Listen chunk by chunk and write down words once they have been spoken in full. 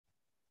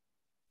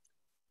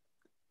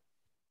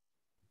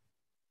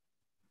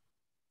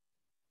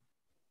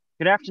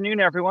Good afternoon,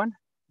 everyone.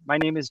 My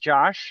name is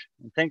Josh,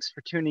 and thanks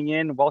for tuning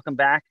in. Welcome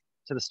back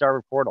to the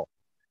Starboard Portal.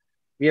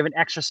 We have an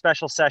extra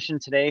special session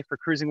today for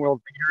Cruising World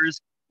readers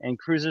and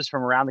cruisers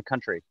from around the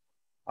country.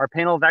 Our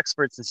panel of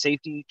experts in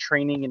safety,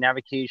 training, and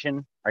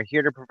navigation are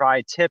here to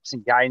provide tips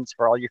and guidance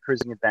for all your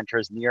cruising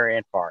adventures near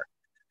and far.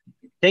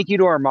 Thank you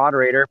to our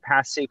moderator,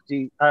 past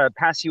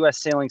U.S.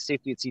 Sailing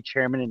Safety at Sea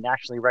Chairman and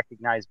nationally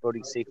recognized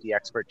boating safety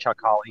expert, Chuck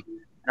Hawley,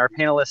 and our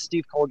panelists,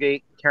 Steve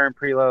Colgate, Karen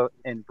Prioleau,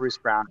 and Bruce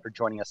Brown for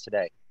joining us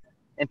today.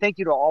 And thank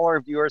you to all our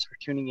viewers for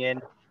tuning in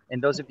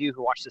and those of you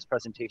who watch this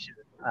presentation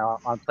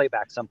on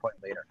playback some point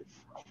later.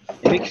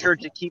 And make sure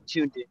to keep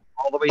tuned in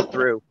all the way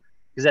through,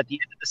 because at the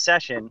end of the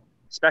session,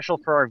 special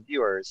for our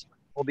viewers,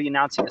 we'll be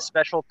announcing a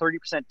special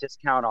 30%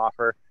 discount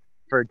offer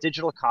for a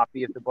digital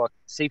copy of the book,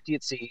 Safety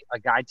at Sea, A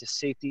Guide to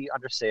Safety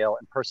Under Sail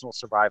and Personal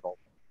Survival,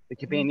 the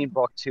companion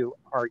book to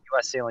our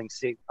U.S. Sailing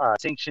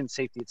Sanctioned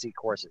Safety at Sea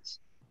courses.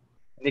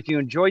 And if you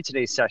enjoyed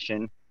today's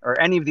session,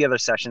 or any of the other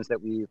sessions that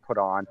we put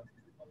on,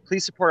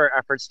 please support our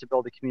efforts to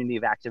build a community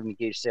of active and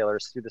engaged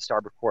sailors through the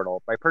Starboard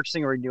Portal by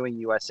purchasing or renewing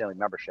U.S. Sailing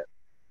membership.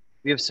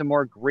 We have some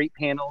more great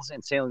panels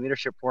and sailing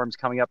leadership forums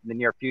coming up in the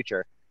near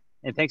future.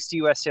 And thanks to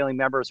U.S. Sailing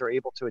members, we're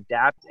able to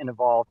adapt and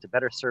evolve to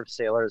better serve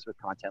sailors with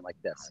content like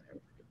this.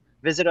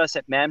 Visit us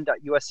at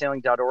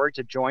mem.ussailing.org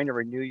to join or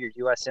renew your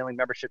U.S. Sailing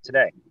membership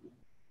today.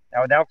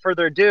 Now, without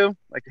further ado,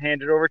 I'd like to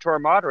hand it over to our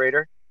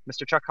moderator,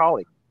 Mr. Chuck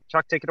Hawley.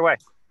 Chuck, take it away.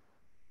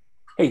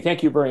 Hey,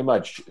 thank you very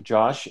much,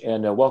 Josh,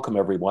 and welcome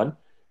everyone.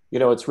 You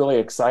know, it's really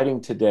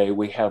exciting today.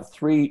 We have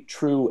three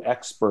true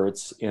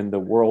experts in the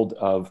world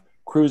of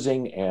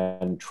cruising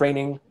and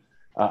training.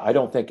 I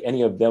don't think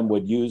any of them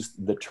would use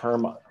the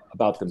term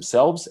about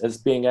themselves as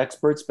being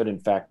experts, but in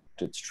fact,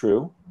 it's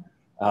true.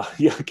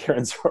 Yeah,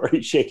 Karen's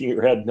already shaking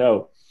her head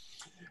no.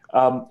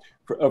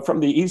 From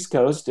the East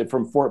Coast,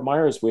 from Fort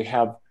Myers, we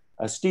have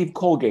Steve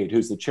Colgate,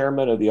 who's the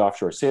chairman of the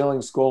Offshore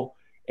Sailing School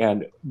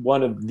and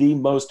one of the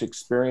most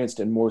experienced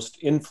and most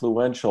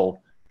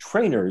influential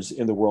trainers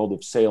in the world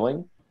of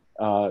sailing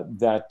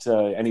that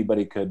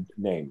anybody could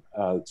name.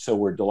 So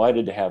we're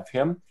delighted to have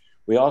him.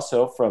 We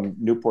also, from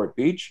Newport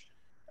Beach,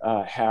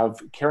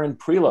 have Karen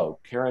Prioleau.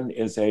 Karen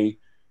is a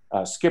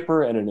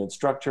skipper and an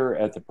instructor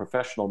at the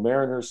Professional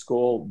Mariners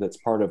School that's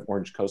part of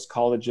Orange Coast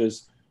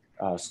College's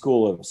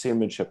School of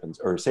Seamanship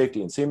or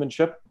Safety and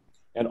Seamanship.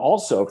 And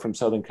also from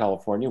Southern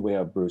California, we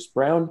have Bruce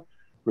Brown.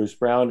 Bruce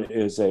Brown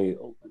is a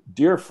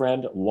dear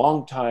friend,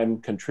 longtime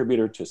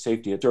contributor to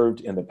safety. Served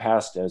in the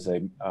past as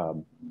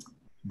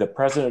the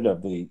president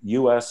of the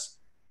USMSA,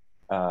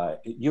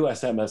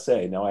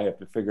 now I have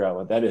to figure out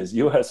what that is,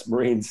 U.S.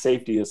 Marine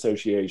Safety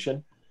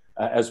Association,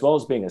 as well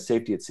as being a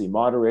safety at sea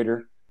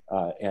moderator,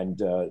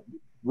 and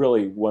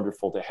really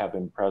wonderful to have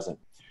him present.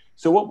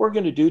 So what we're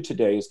going to do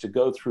today is to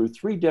go through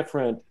three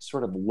different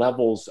sort of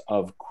levels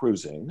of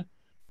cruising.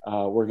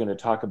 We're going to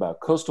talk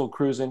about coastal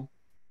cruising,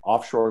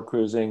 offshore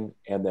cruising,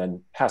 and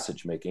then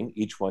passage making,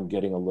 each one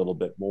getting a little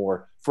bit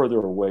more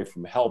further away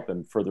from help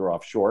and further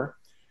offshore.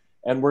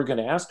 And we're going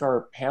to ask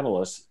our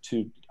panelists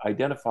to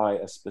identify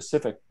a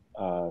specific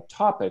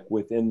topic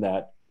within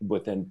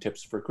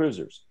Tips for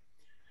Cruisers.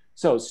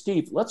 So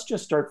Steve, let's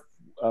just start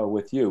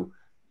with you.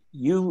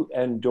 You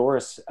and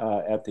Doris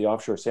at the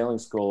Offshore Sailing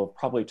School have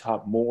probably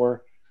taught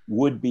more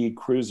would-be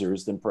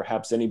cruisers than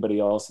perhaps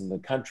anybody else in the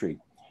country.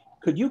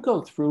 Could you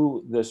go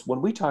through this,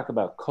 when we talk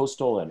about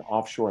coastal and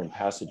offshore and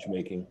passage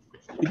making,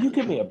 could you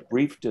give me a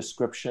brief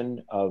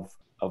description of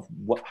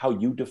how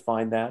you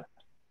define that?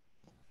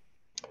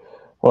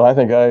 Well, I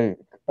think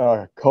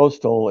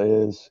coastal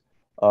is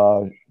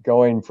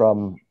going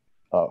from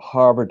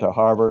harbor to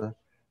harbor,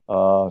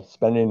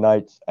 spending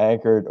nights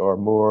anchored or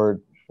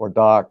moored or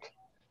docked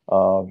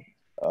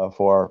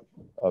for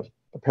a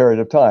period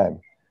of time.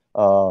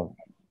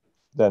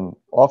 Then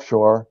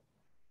offshore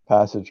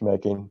passage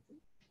making,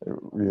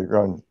 we're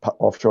going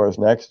offshore is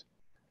next.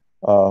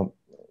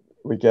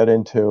 We get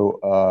into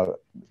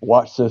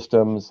watch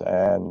systems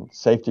and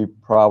safety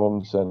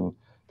problems and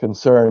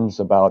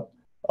concerns about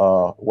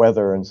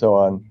weather and so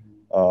on.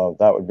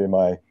 That would be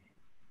my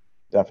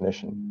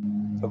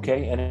definition.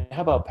 Okay, and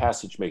how about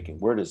passage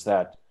making? How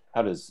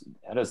does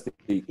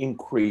the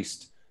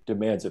increased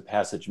demands of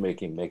passage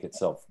making make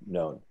itself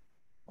known?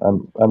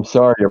 I'm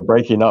sorry, you're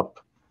breaking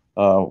up.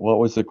 What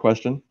was the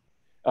question?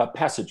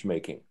 Passage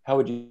making. How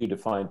would you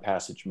define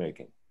passage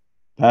making?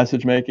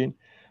 Passage making?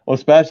 Well,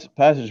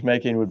 passage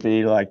making would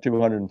be like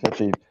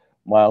 250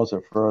 miles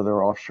or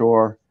further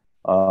offshore,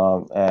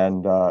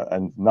 and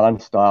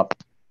nonstop,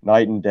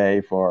 night and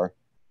day for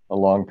a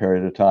long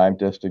period of time,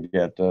 just to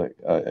get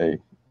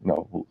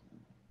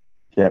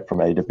get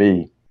from A to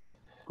B.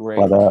 Great.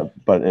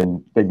 But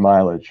in big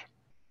mileage.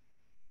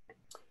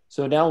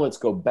 So now let's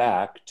go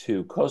back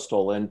to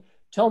coastal and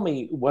tell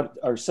me, what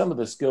are some of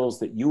the skills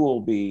that you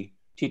will be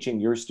teaching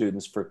your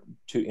students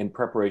in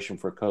preparation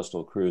for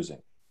coastal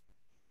cruising?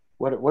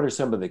 What are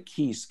some of the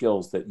key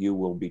skills that you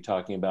will be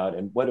talking about,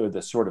 and what are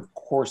the sort of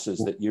courses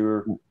that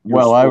your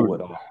school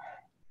would offer?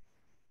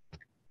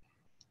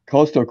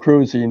 Coastal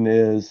cruising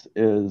is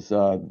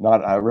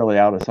not really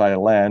out of sight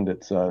of land.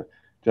 It's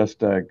just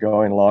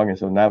going along, and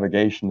so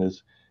navigation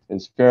is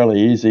fairly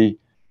easy.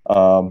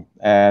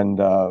 And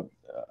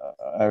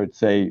I would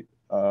say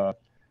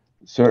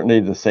certainly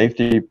the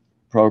safety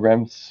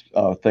programs,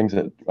 things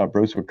that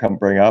Bruce would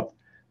bring up.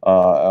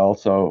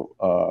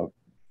 Also,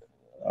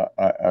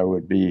 I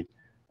would be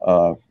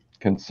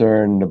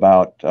concerned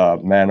about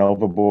man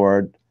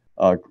overboard,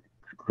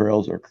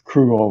 grills or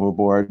crew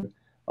overboard.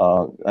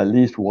 At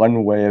least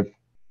one way of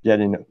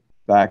getting it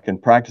back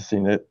and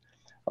practicing it,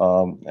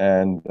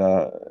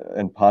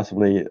 and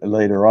possibly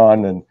later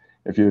on, and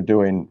if you're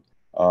doing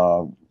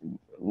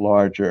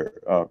larger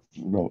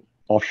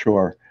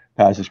offshore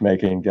passage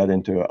making, get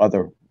into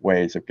other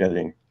ways of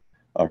getting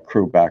a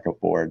crew back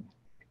aboard.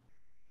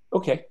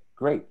 Okay,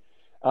 great.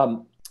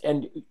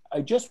 And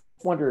I just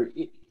wonder,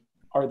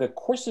 are the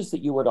courses that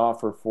you would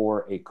offer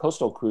for a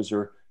coastal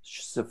cruiser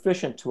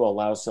sufficient to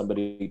allow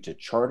somebody to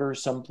charter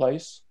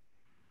someplace?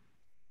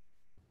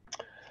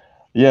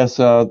 Yes,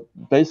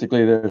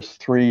 basically there's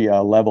three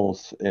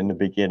levels in the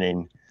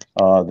beginning.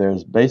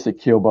 There's basic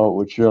keelboat,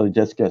 which really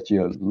just gets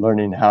you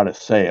learning how to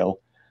sail.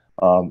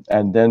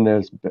 And then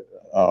there's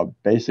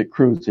basic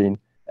cruising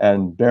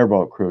and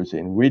bareboat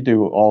cruising. We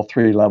do all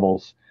three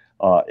levels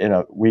in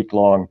a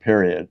week-long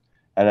period.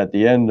 And at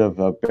the end of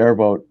a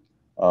bareboat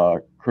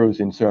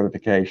cruising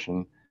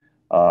certification,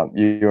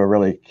 you are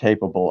really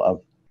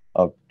capable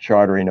of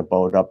chartering a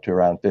boat up to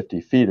around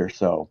 50 feet or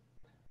so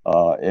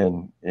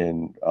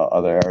in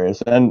other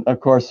areas. And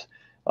of course,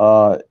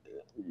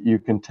 you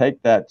can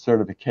take that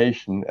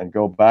certification and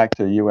go back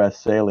to U.S.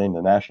 Sailing,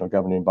 the national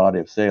governing body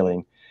of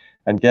sailing,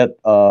 and get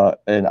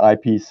an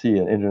IPC,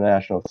 an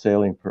International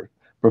Sailing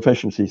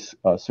Proficiency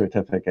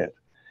Certificate.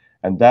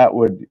 And that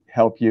would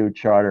help you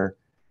charter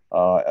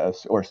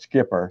or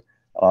skipper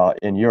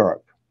in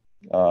Europe,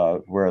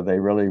 where they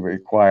really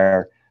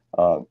require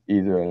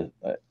either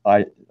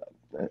an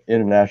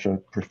International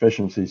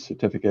Proficiency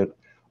Certificate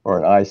or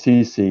an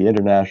ICC,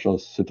 International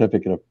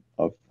Certificate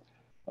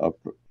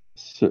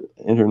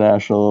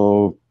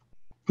International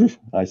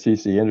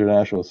ICC,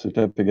 International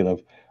Certificate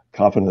of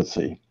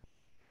Competency.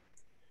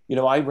 You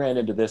know, I ran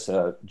into this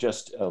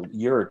just a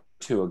year or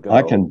two ago.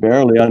 I can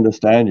barely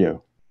understand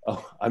you.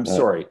 Oh, I'm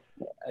sorry.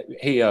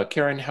 Hey,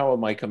 Karen, how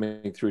am I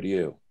coming through to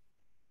you?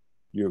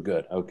 You're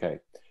good. Okay.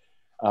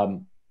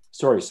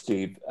 Sorry,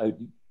 Steve.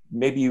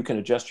 Maybe you can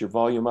adjust your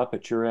volume up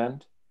at your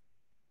end.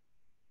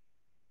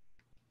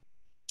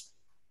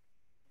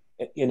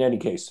 In any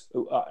case,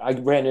 I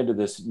ran into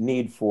this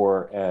need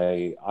for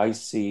a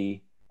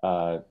IC,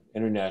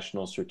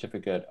 International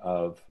Certificate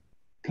of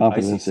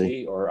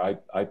Competency, ICC or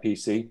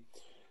IPC.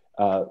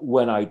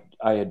 When I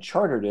had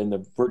chartered in the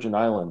Virgin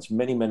Islands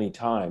many, many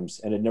times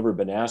and had never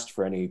been asked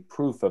for any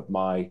proof of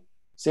my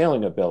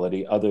sailing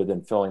ability other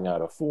than filling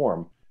out a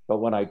form. But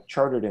when I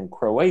chartered in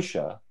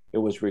Croatia, it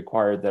was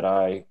required that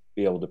I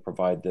be able to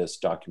provide this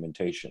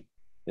documentation.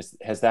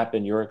 Has that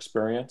been your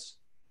experience?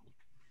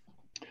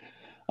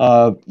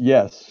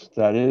 Yes,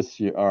 that is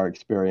our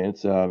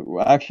experience.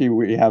 Actually,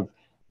 we have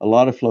a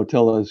lot of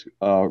flotillas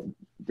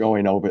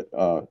going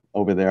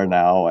over there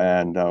now,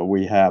 and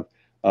we have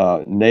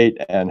Nate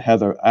and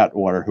Heather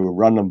Atwater who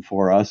run them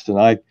for us.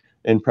 And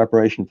in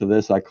preparation for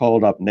this, I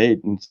called up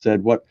Nate and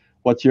said,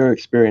 "What's your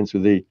experience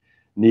with the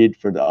need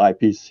for the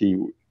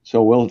IPC?"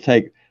 So we'll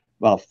take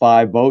about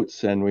 5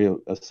 boats and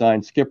we'll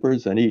assign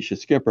skippers, and each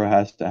skipper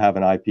has to have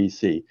an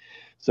IPC.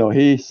 So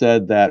he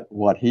said that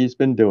what he's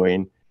been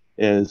doing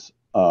is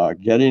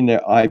getting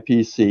the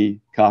IPC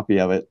copy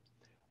of it,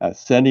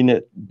 sending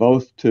it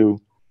both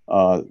to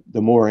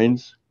the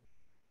moorings,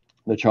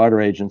 the charter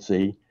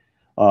agency,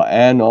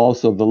 and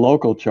also the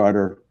local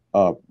charter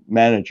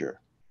manager.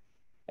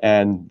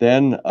 And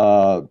then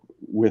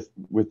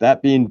with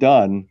that being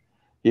done,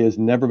 he has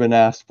never been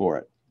asked for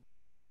it.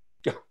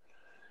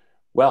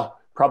 Well,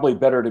 probably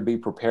better to be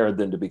prepared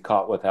than to be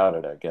caught without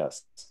it, I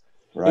guess.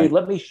 Right. Hey,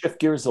 let me shift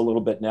gears a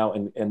little bit now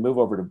and move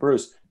over to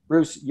Bruce.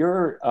 Bruce,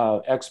 your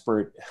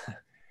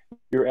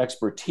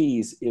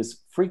expertise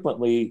is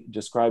frequently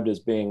described as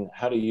being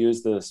how to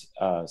use this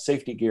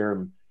safety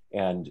gear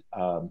and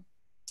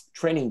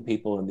training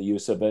people in the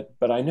use of it.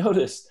 But I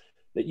noticed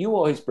that you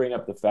always bring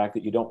up the fact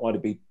that you don't want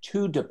to be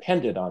too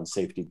dependent on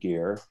safety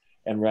gear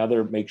and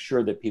rather make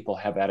sure that people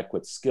have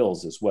adequate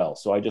skills as well.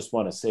 So I just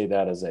want to say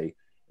that as a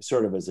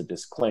sort of as a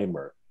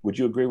disclaimer. Would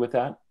you agree with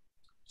that?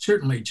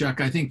 Certainly, Chuck.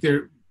 I think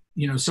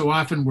so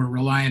often we're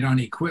reliant on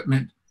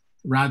equipment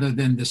rather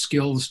than the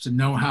skills to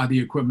know how the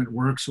equipment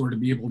works or to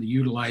be able to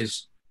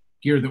utilize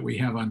gear that we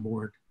have on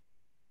board.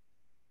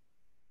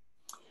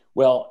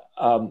 Well,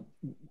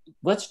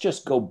 let's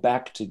just go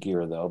back to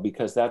gear though,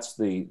 because that's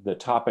the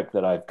topic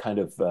that I've kind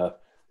of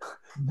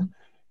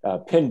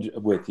pinned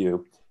with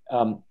you.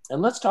 And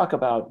let's talk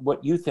about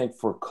what you think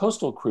for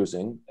coastal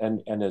cruising.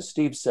 And as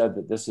Steve said,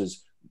 that this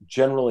is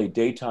generally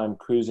daytime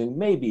cruising,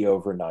 maybe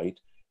overnight,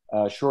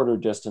 shorter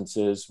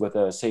distances with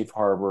a safe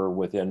harbor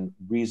within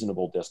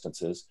reasonable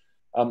distances.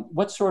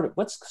 What's sort of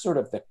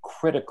the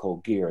critical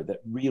gear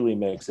that really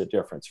makes a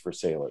difference for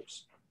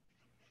sailors?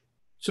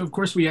 So of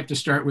course we have to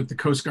start with the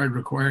Coast Guard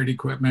required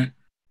equipment,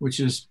 which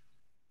is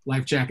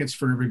life jackets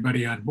for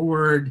everybody on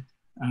board,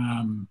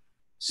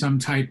 some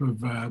type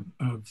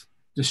of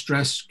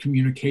distress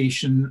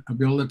communication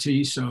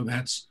ability. So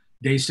that's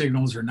day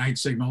signals or night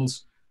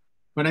signals.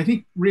 But I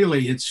think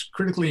really it's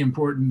critically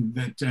important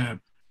that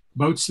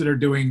boats that are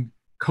doing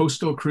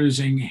coastal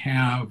cruising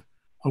have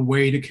a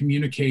way to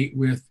communicate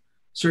with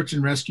search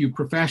and rescue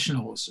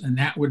professionals. And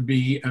that would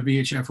be a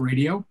VHF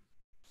radio,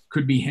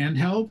 could be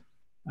handheld,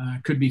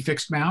 could be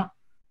fixed mount.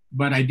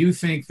 But I do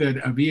think that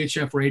a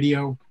VHF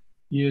radio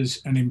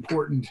is an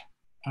important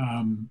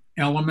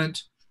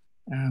element.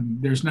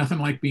 There's nothing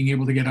like being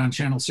able to get on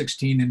channel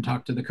 16 and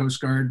talk to the Coast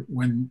Guard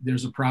when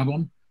there's a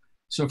problem.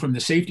 So from the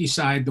safety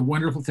side, the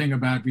wonderful thing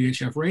about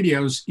VHF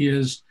radios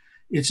is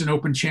it's an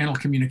open channel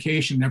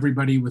communication.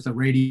 Everybody with a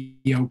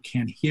radio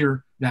can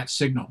hear that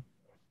signal.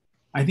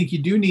 I think you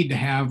do need to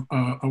have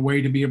a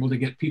way to be able to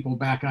get people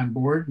back on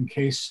board in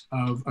case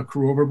of a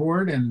crew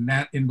overboard, and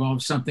that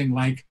involves something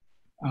like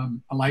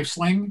a life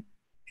sling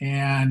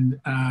and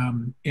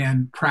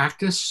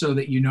practice so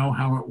that you know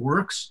how it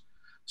works.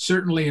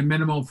 Certainly a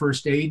minimal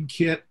first aid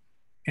kit.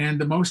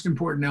 And the most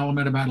important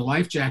element about a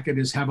life jacket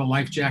is have a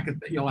life jacket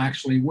that you'll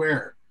actually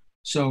wear.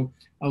 So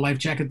a life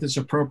jacket that's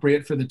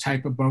appropriate for the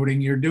type of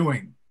boating you're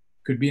doing.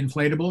 Could be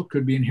inflatable,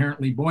 could be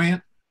inherently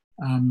buoyant,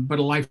 but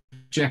a life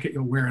jacket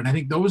you'll wear. And I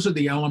think those are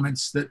the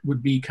elements that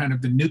would be kind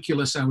of the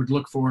nucleus I would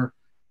look for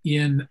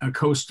in a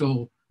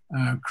coastal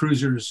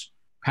cruiser's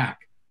pack.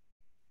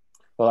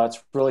 Well,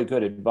 that's really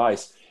good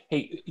advice.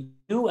 Hey,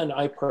 you and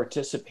I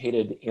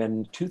participated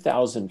in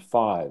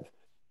 2005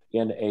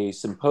 in a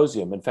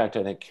symposium. In fact,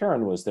 I think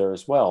Karen was there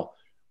as well,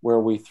 where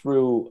we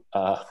threw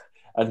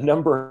a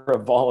number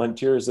of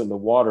volunteers in the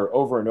water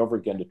over and over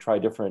again to try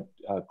different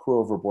crew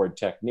overboard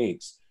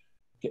techniques.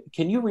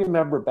 Can you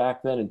remember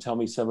back then and tell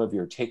me some of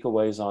your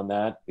takeaways on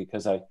that?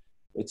 Because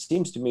it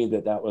seems to me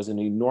that that was an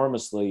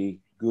enormously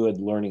good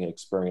learning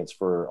experience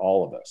for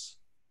all of us.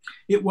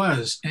 It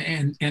was,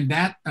 and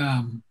that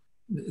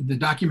the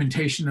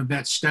documentation of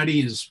that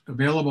study is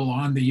available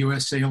on the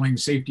U.S. Sailing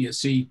Safety at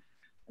Sea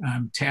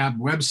tab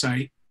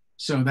website.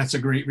 So that's a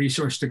great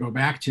resource to go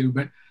back to.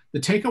 But the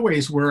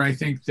takeaways were, I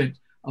think, that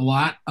a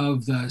lot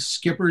of the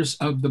skippers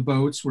of the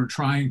boats were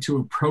trying to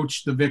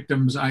approach the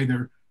victims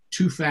either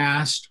too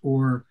fast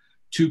or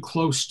too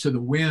close to the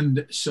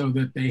wind so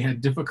that they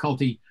had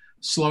difficulty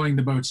slowing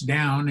the boats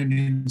down. And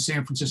in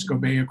San Francisco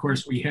Bay, of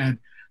course, we had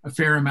a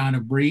fair amount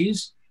of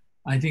breeze.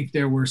 I think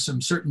there were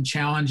some certain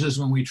challenges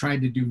when we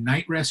tried to do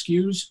night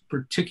rescues,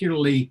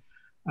 particularly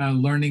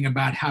learning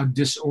about how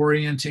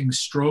disorienting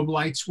strobe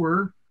lights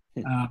were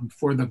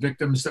for the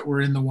victims that were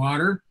in the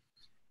water,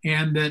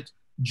 and that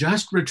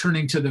just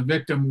returning to the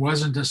victim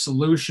wasn't a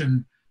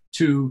solution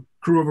to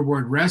crew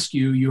overboard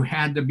rescue. You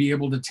had to be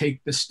able to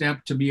take the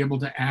step to be able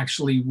to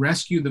actually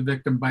rescue the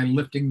victim by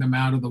lifting them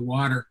out of the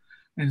water.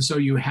 And so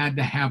you had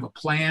to have a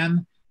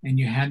plan, and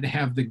you had to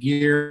have the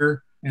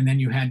gear, and then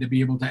you had to be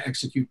able to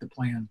execute the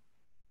plan.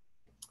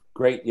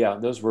 Great. Yeah,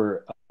 those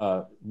were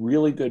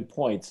really good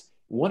points.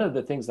 One of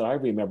the things that I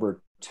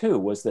remember too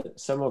was that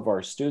some of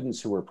our students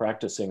who were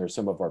practicing, or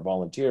some of our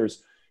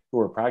volunteers who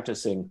were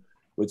practicing,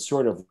 would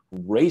sort of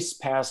race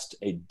past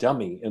a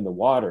dummy in the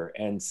water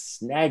and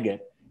snag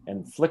it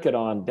and flick it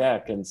on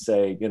deck and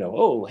say, you know,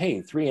 oh,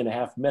 hey,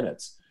 3.5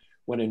 minutes.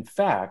 When in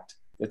fact,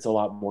 it's a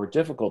lot more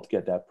difficult to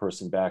get that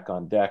person back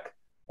on deck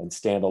and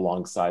stand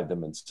alongside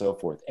them and so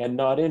forth and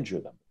not injure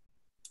them.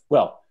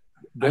 Well,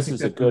 this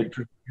is a good,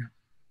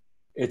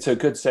 it's a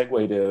good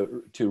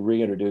segue to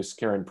reintroduce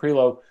Karen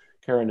Prioleau.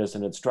 Karen is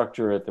an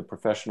instructor at the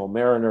Professional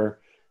Mariner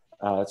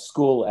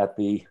School at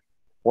the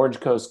Orange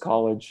Coast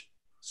College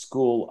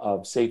School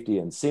of Safety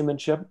and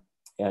Seamanship.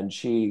 And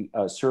she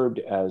served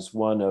as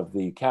one of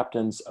the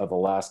captains of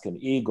Alaskan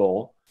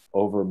Eagle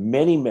over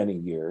many, many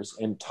years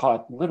and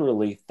taught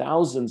literally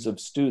thousands of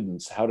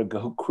students how to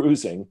go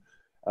cruising,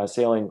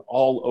 sailing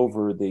all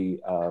over the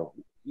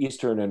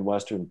Eastern and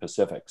Western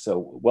Pacific.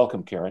 So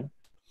welcome, Karen.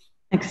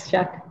 Thanks,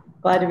 Chuck.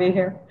 Glad to be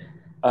here.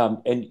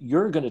 And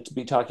you're going to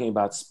be talking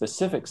about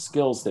specific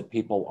skills that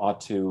people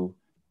ought to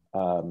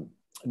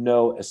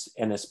know,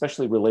 and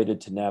especially related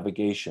to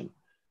navigation.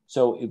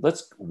 So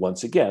let's,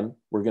 once again,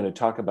 we're going to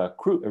talk about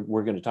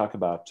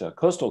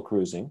coastal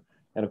cruising.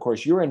 And of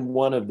course, you're in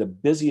one of the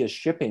busiest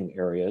shipping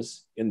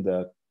areas in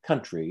the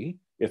country,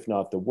 if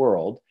not the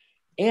world.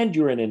 And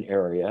you're in an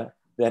area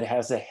that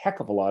has a heck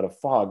of a lot of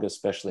fog,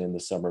 especially in the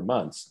summer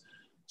months.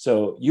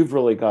 So you've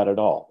really got it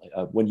all.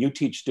 When you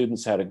teach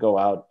students how to go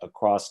out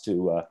across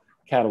to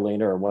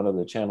Catalina or one of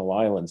the Channel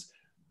Islands,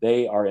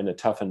 they are in a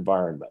tough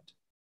environment.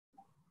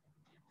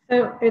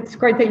 So it's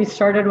great that you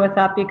started with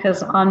that,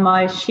 because on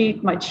my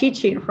cheat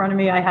sheet in front of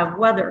me, I have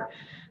weather.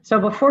 So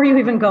before you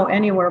even go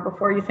anywhere,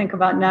 before you think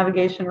about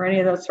navigation or any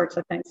of those sorts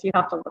of things, you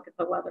have to look at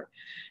the weather.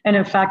 And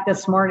in fact,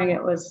 this morning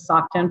it was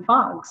socked in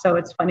fog. So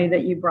it's funny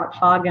that you brought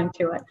fog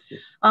into it.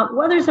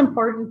 Weather's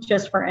important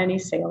just for any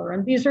sailor.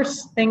 And these are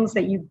things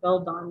that you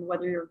build on,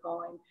 whether you're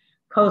going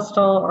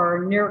coastal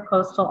or near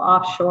coastal,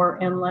 offshore,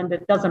 inland,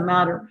 it doesn't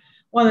matter.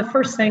 One of the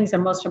first things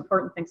and most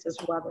important things is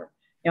weather.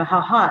 You know, how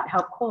hot,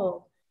 how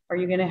cold, Are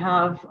you going to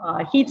have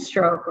heat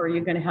stroke? Or are you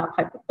going to have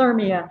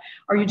hypothermia?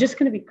 Are you just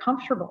going to be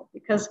comfortable?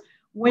 Because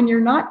when you're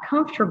not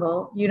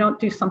comfortable, you don't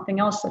do something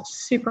else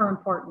that's super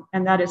important,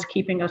 and that is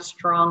keeping a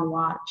strong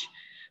watch.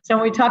 So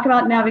when we talk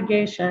about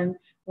navigation,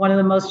 one of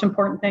the most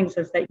important things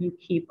is that you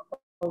keep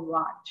a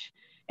watch.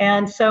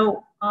 And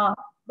so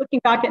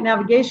looking back at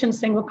navigation,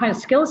 saying what kind of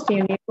skills do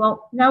you need?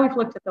 Well, now we've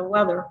looked at the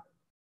weather.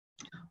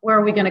 Where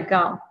are we going to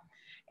go?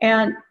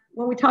 And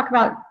when we talk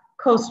about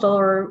coastal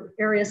or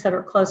areas that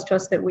are close to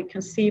us that we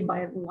can see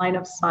by line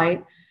of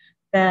sight,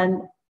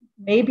 then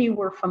maybe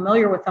we're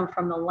familiar with them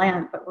from the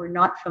land, but we're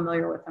not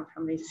familiar with them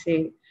from the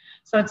sea.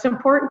 So it's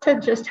important to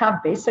just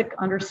have basic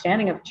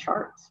understanding of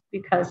charts,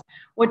 because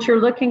what you're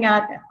looking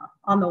at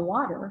on the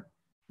water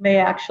may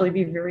actually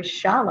be very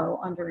shallow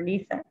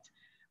underneath it.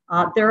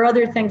 There are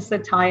other things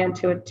that tie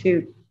into it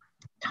too,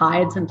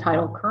 tides and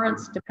tidal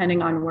currents,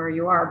 depending on where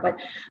you are. But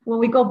when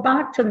we go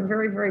back to the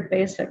very, very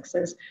basics,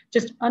 is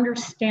just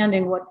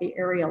understanding what the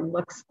area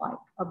looks like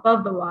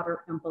above the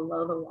water and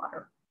below the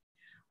water.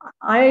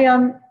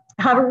 I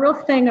have a real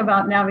thing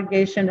about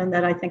navigation, and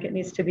that I think it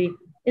needs to be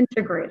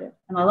integrated.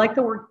 And I like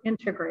the word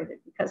integrated,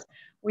 because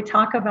we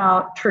talk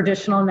about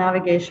traditional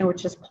navigation,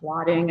 which is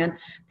plotting and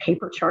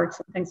paper charts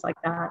and things like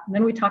that. And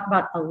then we talk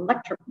about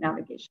electric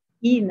navigation,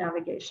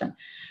 e-navigation.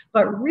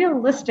 But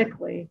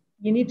realistically,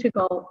 you need to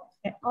go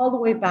all the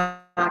way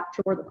back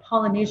to where the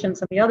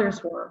Polynesians and the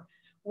others were,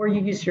 where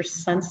you use your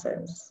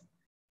senses.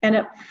 And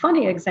a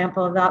funny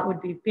example of that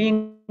would be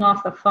being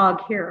off the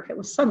fog here. If it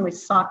was suddenly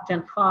socked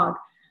in fog,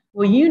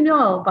 well, you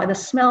know by the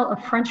smell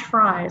of French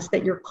fries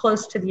that you're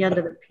close to the end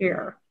of the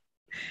pier.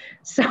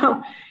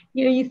 So,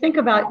 you think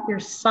about your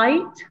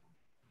sight,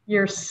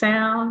 your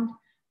sound,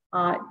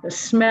 the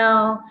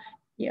smell,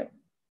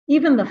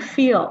 even the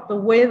feel, the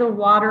way the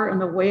water and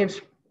the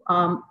waves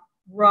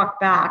rock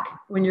back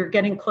when you're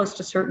getting close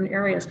to certain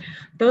areas.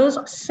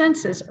 Those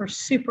senses are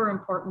super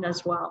important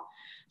as well.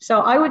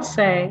 So I would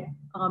say,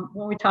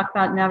 when we talk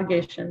about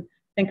navigation,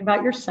 think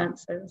about your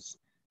senses.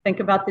 Think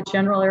about the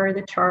general area of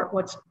the chart,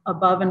 what's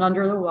above and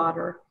under the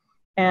water.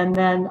 And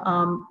then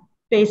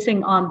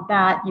basing on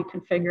that, you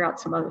can figure out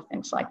some other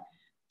things like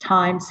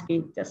time,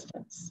 speed,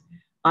 distance.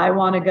 I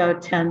want to go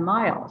 10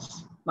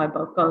 miles. My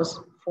boat goes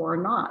 4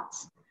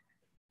 knots.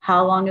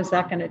 How long is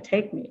that going to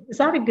take me? Is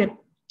that a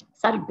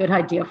good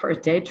idea for a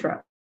day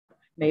trip?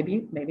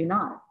 Maybe, maybe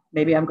not.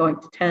 Maybe I'm going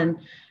to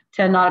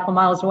 10 nautical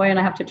miles away and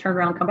I have to turn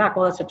around and come back.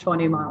 Well, that's a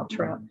 20-mile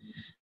trip.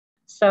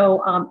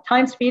 So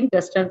time, speed, and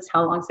distance,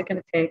 how long is it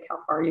going to take? How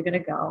far are you going to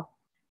go?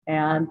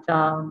 And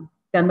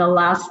then the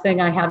last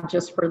thing I have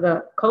just for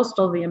the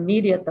coastal, the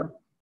immediate, the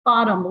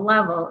bottom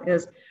level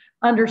is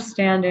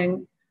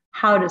understanding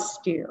how to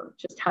steer,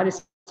 just how to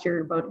steer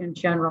your boat in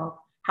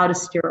general, how to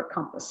steer a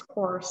compass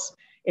course.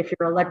 If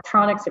you're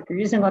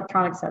using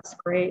electronics, that's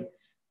great.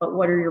 But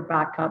what are your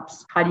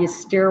backups? How do you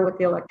steer with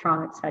the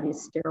electronics? How do you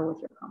steer with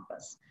your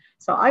compass?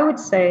 So I would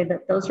say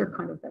that those are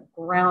kind of the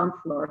ground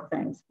floor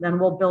things. Then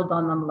we'll build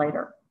on them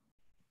later.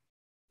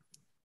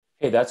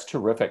 Hey, that's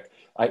terrific.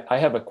 I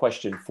have a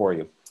question for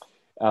you.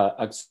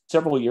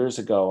 Several years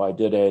ago, I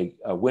did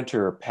a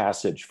winter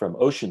passage from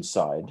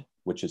Oceanside,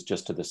 which is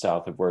just to the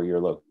south of where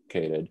you're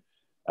located,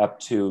 up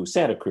to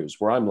Santa Cruz,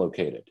 where I'm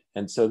located.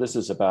 And so this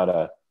is about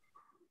a,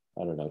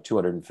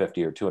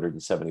 250 or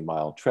 270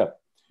 mile trip.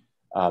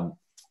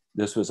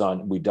 This was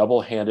we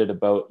double-handed a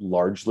boat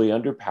largely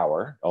under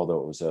power, although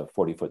it was a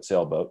 40-foot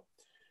sailboat.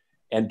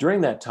 And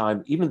during that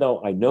time, even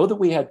though I know that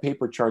we had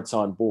paper charts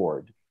on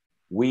board,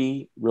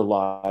 we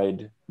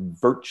relied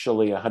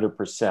virtually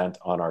 100%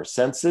 on our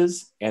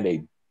senses and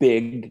a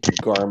big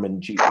Garmin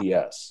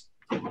GPS.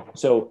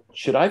 So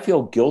should I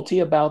feel guilty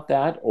about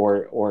that,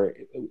 or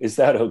is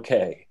that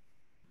okay?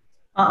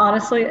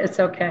 Honestly, it's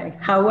okay.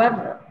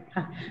 However,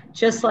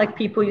 just like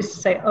people used to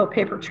say, oh,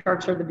 paper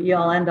charts are the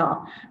be-all,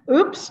 end-all.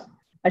 Oops,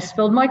 I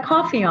spilled my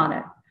coffee on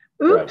it.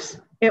 Oops,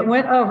 right. It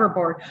went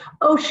overboard.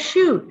 Oh,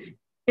 shoot,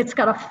 it's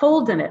got a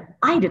fold in it.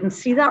 I didn't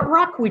see that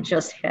rock we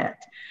just hit.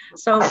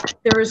 So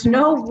there is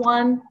no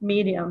one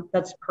medium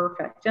that's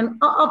perfect. And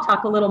I'll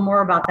talk a little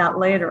more about that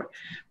later.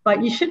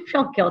 But you should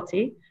feel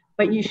guilty,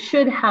 but you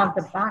should have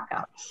the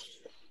backups.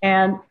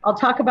 And I'll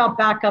talk about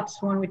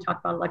backups when we talk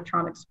about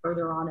electronics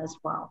further on as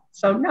well.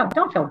 So no,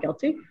 don't feel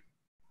guilty.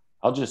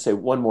 I'll just say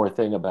one more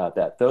thing about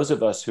that. Those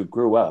of us who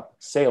grew up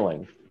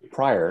sailing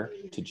prior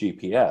to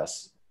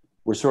GPS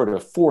were sort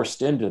of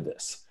forced into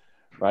this,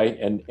 right?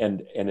 And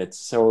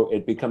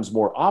it becomes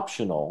more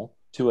optional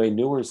to a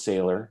newer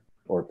sailor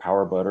or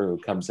powerboater who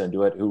comes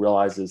into it, who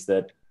realizes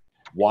that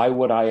why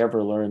would I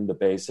ever learn the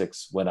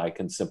basics when I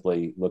can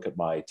simply look at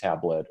my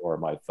tablet or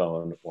my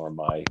phone or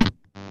my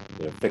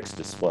fixed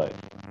display?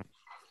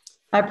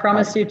 I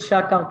promise you,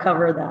 Chuck, I'll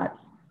cover that.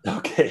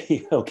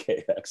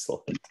 Okay,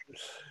 excellent.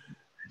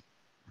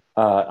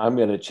 I'm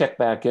going to check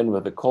back in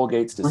with the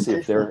Colgates to see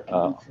if they're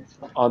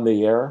on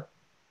the air.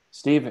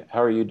 Steve,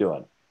 how are you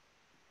doing?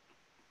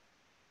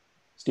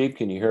 Steve,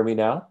 can you hear me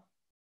now?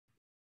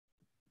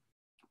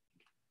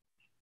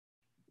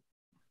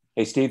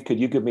 Hey, Steve, could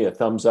you give me a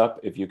thumbs up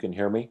if you can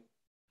hear me?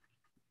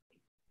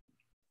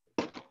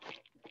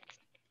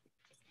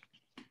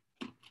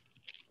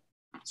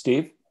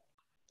 Steve?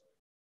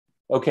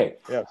 Okay.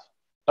 Yes.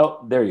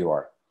 Oh, there you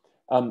are.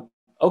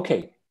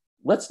 Okay,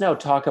 let's now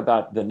talk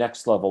about the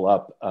next level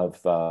up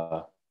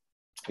of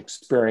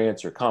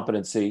experience or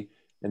competency,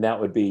 and that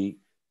would be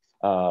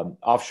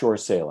offshore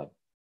sailing.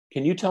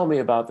 Can you tell me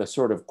about the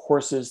sort of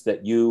courses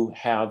that you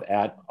have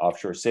at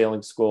Offshore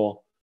Sailing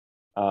School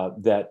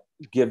that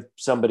give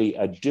somebody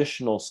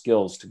additional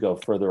skills to go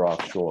further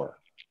offshore?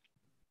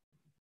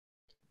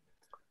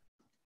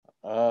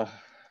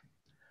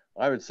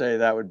 I would say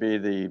that would be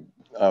the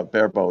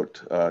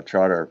bareboat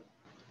charter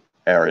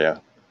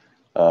area.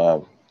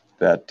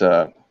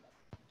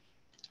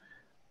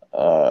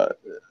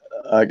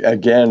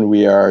 Again,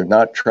 we are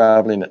not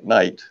traveling at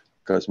night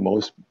because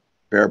most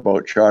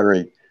bareboat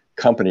chartering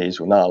companies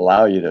will not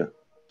allow you to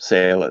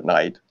sail at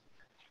night.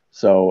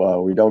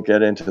 So we don't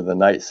get into the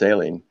night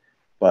sailing,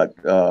 but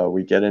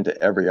we get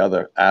into every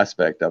other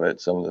aspect of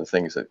it, some of the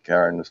things that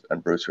Karen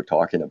and Bruce were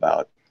talking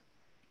about.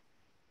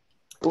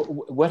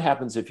 What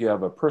happens if you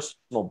have a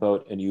personal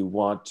boat and you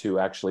want to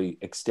actually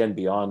extend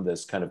beyond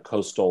this kind of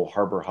coastal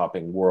harbor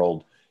hopping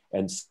world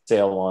and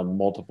sail on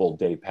multiple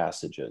day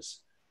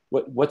passages?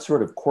 What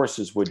sort of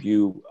courses would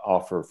you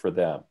offer for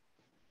them?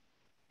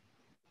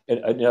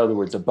 In other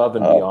words, above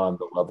and beyond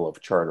the level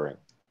of chartering.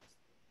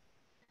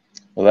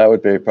 Well, that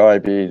would probably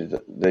be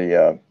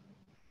the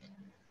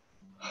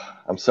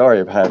I'm sorry,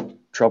 I've had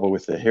trouble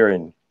with the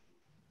hearing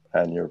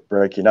and you're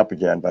breaking up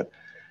again, but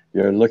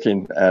you're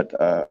looking at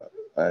a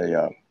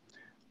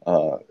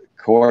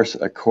course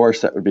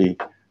that would be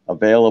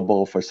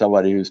available for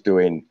somebody who's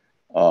doing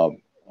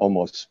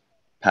almost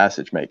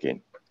passage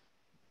making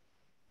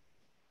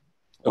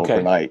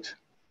overnight.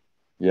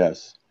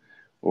 Yes,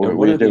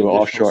 we do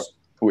offshore.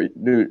 We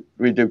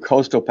do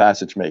coastal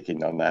passage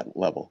making on that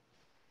level,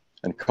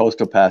 and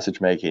coastal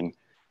passage making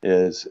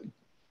is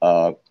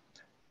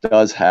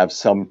does have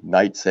some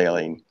night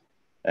sailing,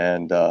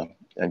 and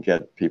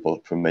get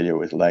people familiar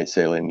with night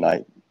sailing,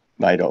 night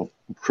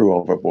crew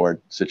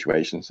overboard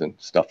situations and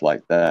stuff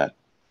like that.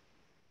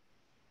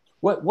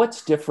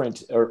 What's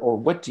different, or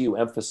what do you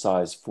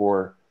emphasize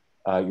for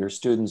your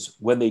students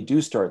when they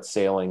do start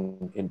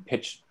sailing in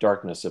pitch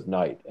darkness of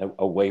night,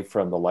 away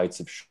from the lights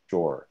of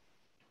shore?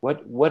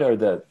 What are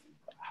the,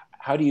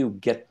 how do you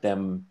get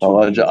them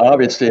to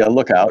obviously a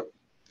lookout.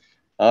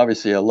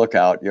 Obviously a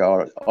lookout. You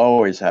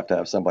always have to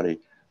have somebody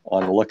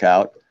on the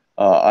lookout.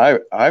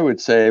 I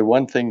would say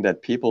one thing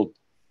that people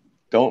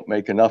don't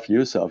make enough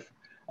use of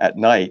at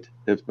night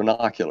is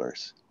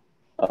binoculars.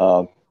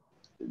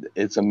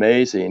 It's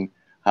amazing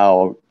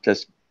how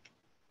just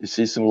you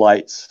see some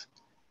lights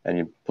and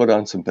you put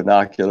on some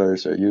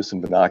binoculars or use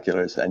some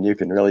binoculars and you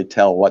can really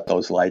tell what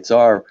those lights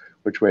are,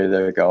 which way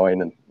they're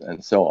going,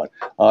 and so on.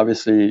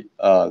 Obviously,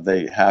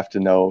 they have to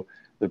know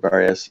the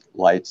various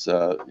lights,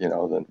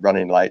 the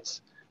running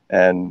lights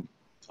and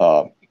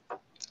the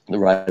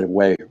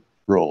right-of-way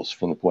rules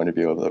from the point of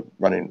view of the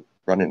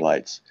running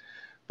lights.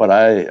 But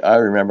I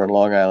remember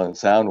Long Island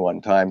Sound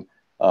one time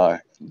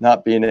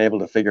not being able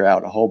to figure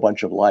out a whole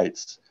bunch of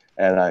lights,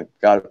 and I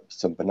got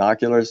some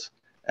binoculars,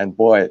 and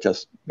boy, it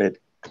just made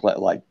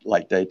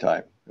like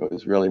daytime.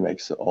 It really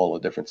makes all the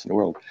difference in the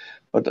world.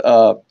 But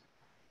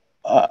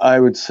I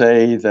would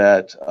say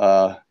that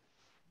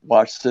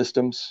watch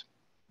systems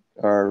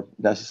are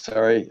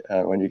necessary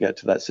when you get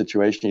to that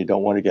situation. You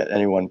don't want to get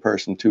any one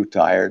person too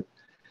tired,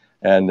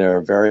 and there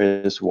are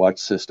various watch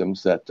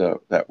systems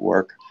that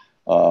work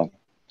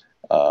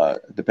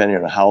depending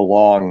on how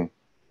long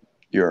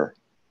your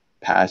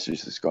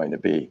passage is going to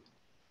be,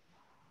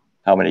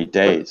 how many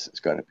days it's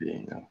going to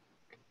be.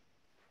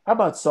 How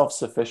about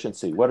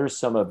self-sufficiency? What are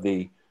some of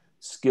the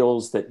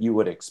skills that you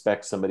would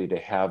expect somebody to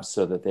have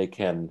so that they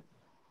can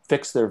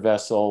fix their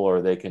vessel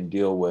or they can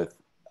deal with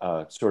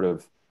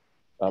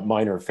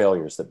minor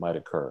failures that might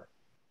occur?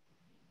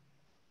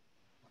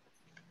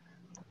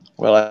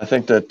 Well, I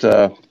think that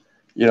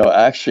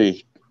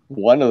actually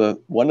one of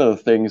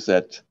the things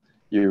that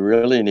you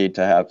really need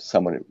to have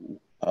someone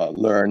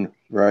learn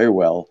very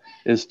well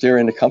is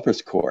steering the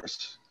compass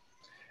course.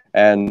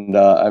 And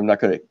I'm not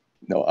going to,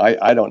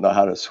 I don't know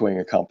how to swing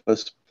a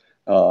compass,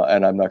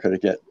 and I'm not going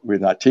to we're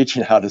not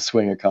teaching how to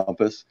swing a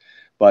compass,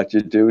 but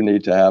you do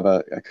need to have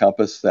a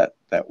compass that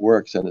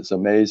works. And it's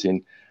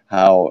amazing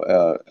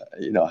how,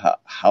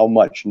 how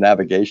much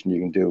navigation you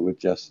can do with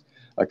just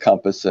a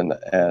compass and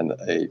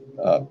a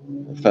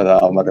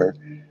pedometer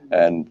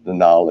and the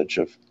knowledge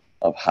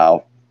of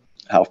how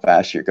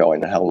fast you're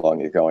going and how long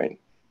you're going.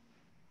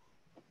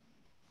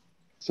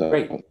 So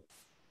great.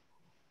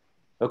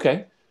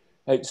 Okay.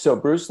 So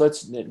Bruce,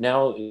 let's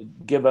now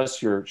give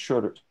us your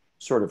short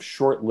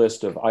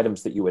list of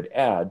items that you would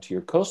add to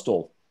your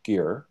coastal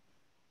gear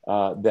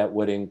that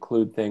would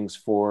include things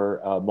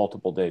for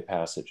multiple day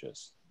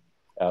passages,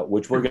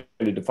 which we're going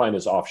to define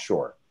as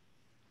offshore.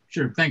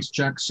 Sure. Thanks,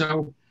 Chuck.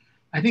 So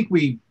I think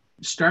we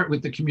start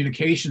with the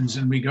communications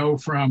and we go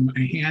from a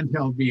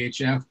handheld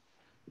VHF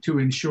to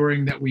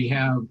ensuring that we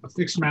have a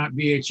fixed mount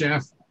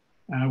VHF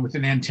with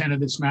an antenna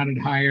that's mounted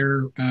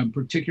higher,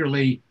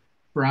 particularly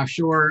For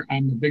offshore,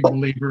 I'm a big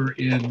believer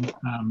in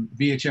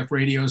VHF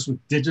radios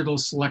with digital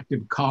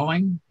selective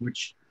calling,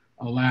 which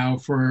allow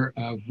for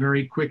a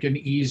very quick and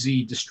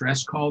easy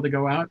distress call to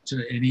go out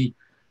to any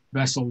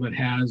vessel that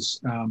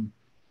has a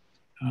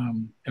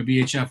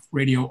VHF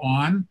radio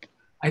on.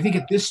 I think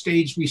at this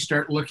stage, we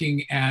start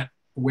looking at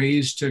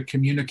ways to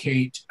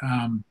communicate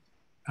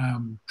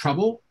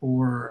trouble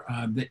or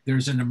that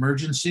there's an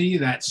emergency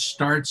that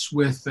starts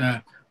with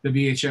the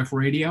VHF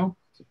radio.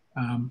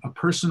 A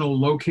personal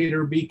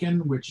locator beacon,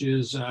 which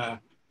is a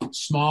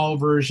small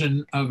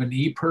version of an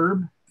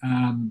EPIRB,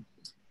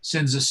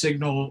 sends a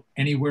signal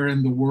anywhere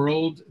in the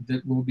world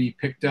that will be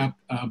picked up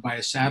by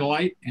a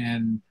satellite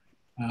and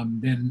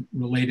then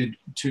related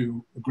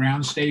to a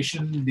ground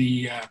station.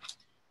 The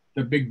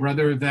big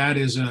brother of that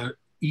is a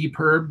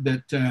EPIRB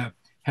that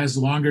has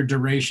longer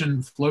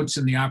duration, floats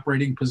in the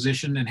operating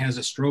position, and has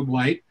a strobe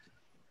light.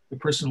 The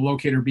personal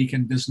locator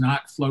beacon does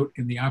not float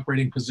in the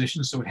operating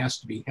position, so it has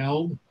to be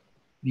held.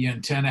 The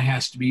antenna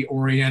has to be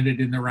oriented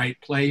in the right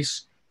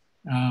place.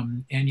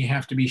 And you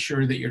have to be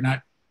sure that you're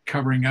not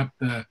covering up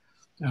the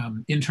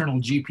internal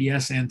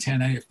GPS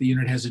antenna if the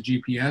unit has a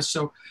GPS.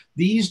 So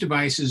these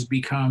devices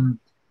become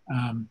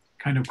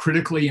kind of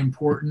critically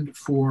important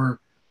for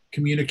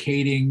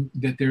communicating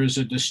that there's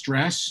a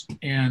distress.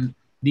 And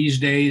these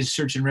days,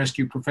 search and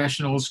rescue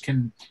professionals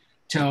can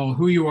tell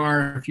who you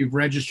are if you've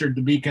registered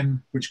the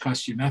beacon, which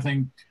costs you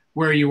nothing,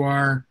 where you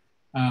are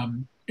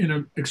in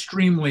an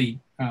extremely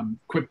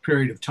quick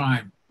period of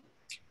time.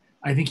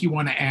 I think you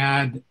want to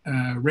add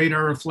a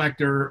radar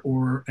reflector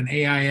or an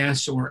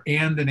AIS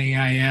and an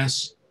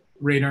AIS.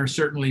 Radar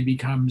certainly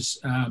becomes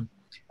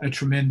a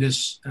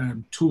tremendous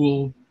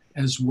tool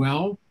as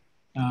well.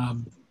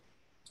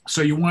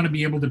 So you want to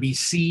be able to be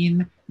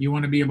seen. You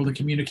want to be able to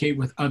communicate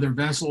with other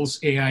vessels.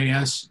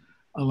 AIS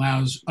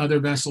allows other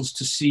vessels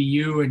to see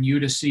you and you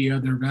to see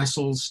other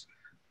vessels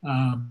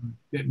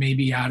that may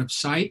be out of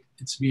sight.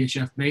 It's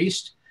VHF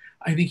based.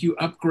 I think you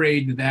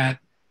upgrade that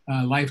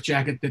life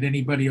jacket that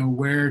anybody will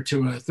wear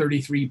to a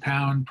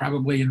 33-pound,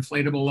 probably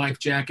inflatable life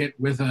jacket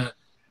with a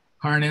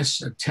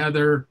harness, a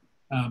tether,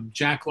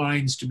 jack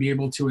lines to be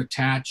able to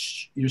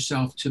attach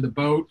yourself to the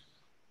boat.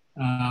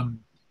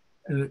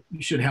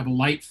 You should have a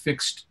light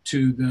fixed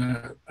to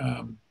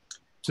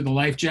the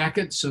life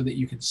jacket so that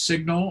you can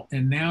signal.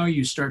 And now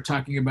you start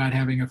talking about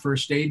having a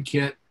first aid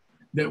kit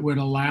that would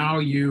allow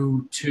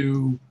you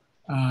to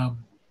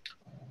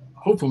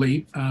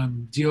hopefully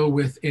deal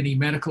with any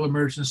medical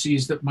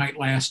emergencies that might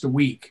last a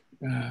week.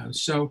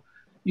 So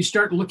you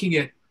start looking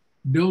at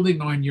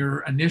building on your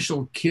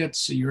initial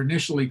kits, your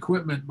initial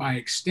equipment by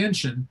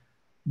extension.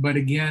 But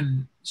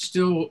again,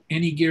 still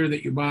any gear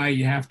that you buy,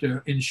 you have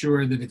to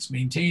ensure that it's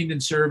maintained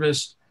and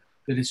serviced,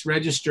 that it's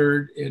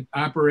registered, it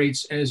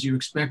operates as you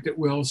expect it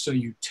will. So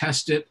you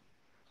test it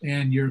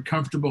and you're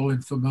comfortable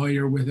and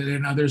familiar with it,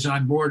 and others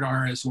on board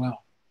are as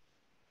well.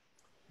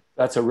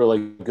 That's a really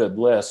good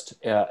list.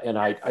 And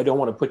I don't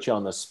want to put you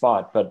on the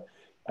spot, but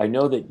I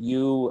know that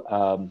you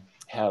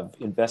have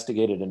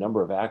investigated a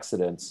number of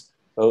accidents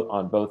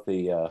on both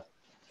the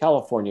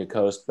California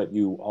coast, but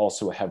you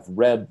also have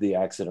read the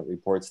accident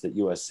reports that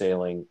U.S.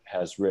 Sailing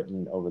has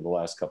written over the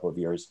last couple of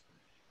years.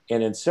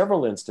 And in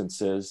several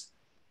instances,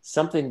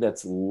 something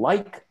that's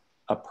like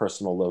a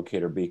personal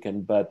locator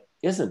beacon, but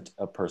isn't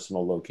a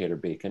personal locator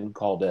beacon,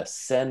 called a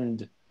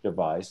send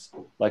device,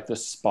 like the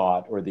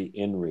Spot or the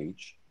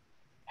InReach,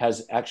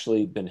 has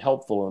actually been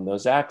helpful in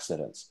those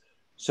accidents.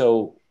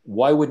 So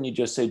why wouldn't you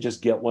just say,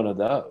 just get one of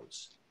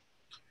those?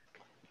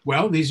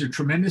 Well, these are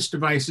tremendous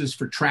devices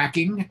for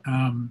tracking.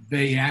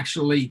 They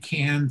actually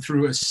can,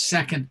 through a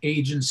second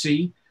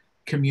agency,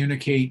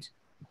 communicate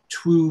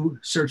to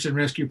search and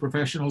rescue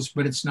professionals,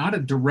 but it's not a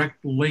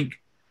direct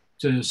link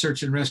to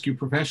search and rescue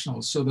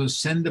professionals. So those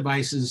send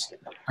devices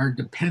are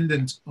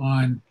dependent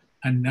on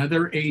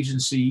another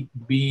agency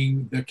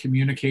being the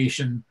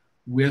communication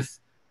with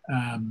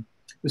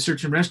the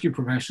search and rescue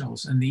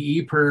professionals. And the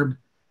EPIRB,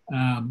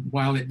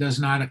 while it does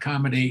not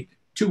accommodate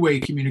two-way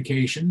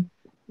communication,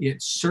 it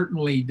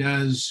certainly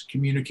does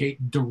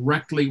communicate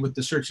directly with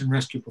the search and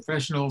rescue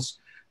professionals,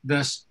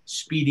 thus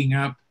speeding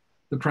up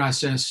the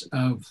process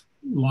of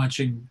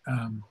launching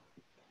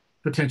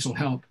potential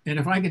help. And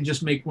if I can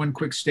just make one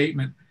quick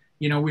statement,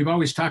 you know, we've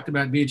always talked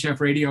about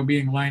VHF radio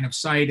being line of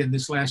sight, and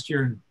this last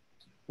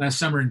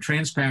summer in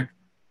Transpac,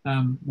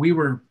 we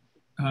were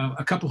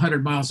a couple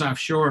hundred miles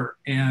offshore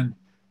and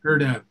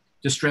heard a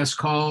distress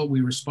call.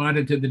 We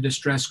responded to the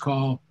distress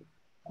call,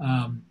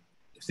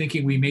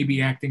 thinking we may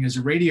be acting as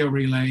a radio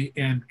relay,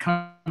 and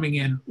coming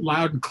in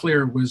loud and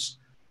clear was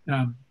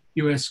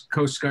U.S.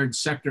 Coast Guard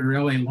sector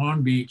LA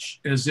Long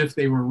Beach, as if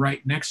they were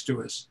right next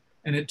to us.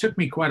 And it took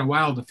me quite a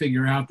while to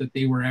figure out that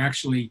they were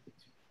actually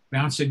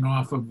bouncing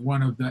off of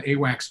one of the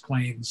AWACS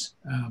planes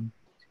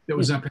that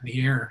was up in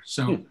the air.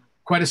 So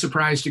quite a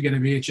surprise to get a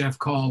VHF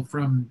call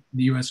from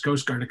the U.S.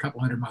 Coast Guard a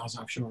couple hundred miles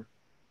offshore.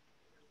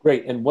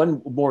 Great. And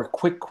one more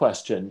quick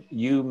question.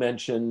 You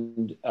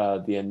mentioned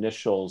the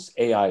initials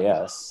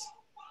AIS,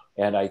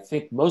 And I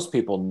think most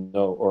people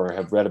know or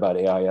have read about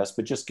AIS,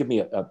 but just give me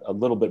a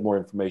little bit more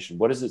information.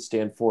 What does it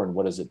stand for and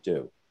what does it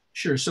do?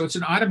 Sure. So it's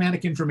an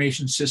automatic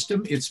information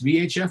system. It's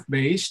VHF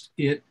based.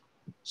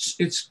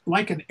 It's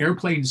like an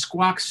airplane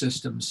squawk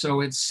system.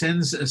 So it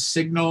sends a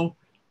signal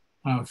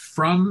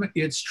from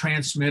its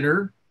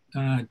transmitter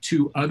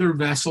to other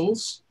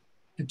vessels,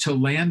 to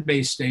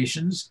land-based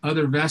stations.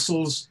 Other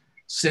vessels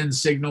send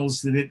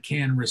signals that it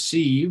can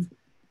receive,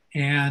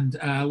 and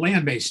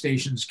land-based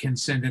stations can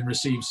send and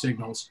receive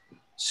signals.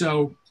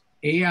 So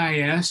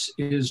AIS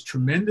is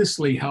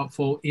tremendously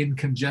helpful in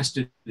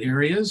congested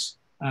areas.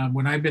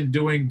 When I've been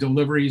doing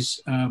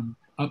deliveries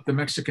up the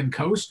Mexican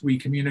coast, we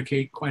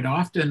communicate quite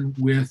often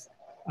with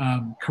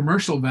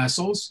commercial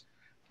vessels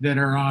that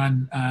are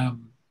on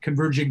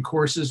converging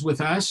courses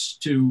with us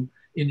to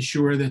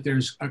ensure that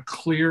there's a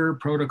clear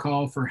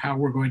protocol for how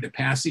we're going to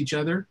pass each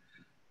other.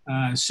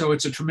 So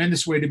it's a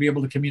tremendous way to be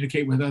able to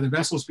communicate with other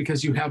vessels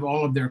because you have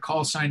all of their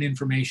call sign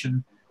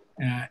information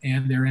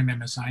and their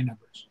MMSI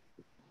numbers.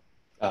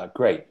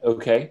 Great.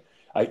 Okay.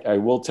 I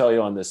will tell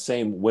you on the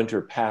same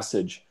winter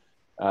passage,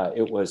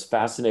 it was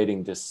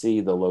fascinating to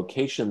see the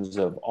locations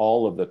of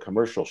all of the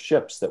commercial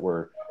ships that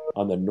were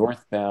on the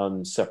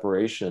northbound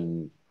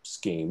separation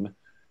scheme,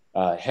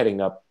 heading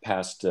up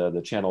past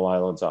the Channel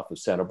Islands off of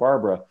Santa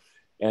Barbara.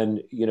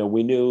 And, you know,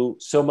 we knew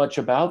so much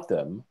about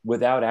them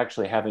without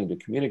actually having to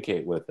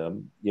communicate with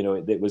them. You know,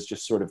 it was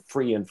just sort of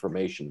free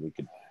information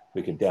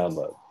we could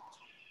download.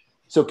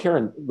 So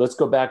Karen, let's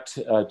go back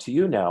to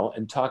you now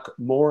and talk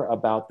more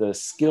about the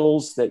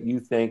skills that you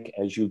think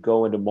as you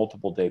go into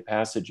multiple day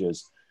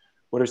passages.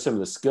 What are some of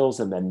the skills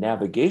and the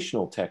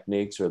navigational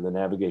techniques or the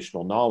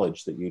navigational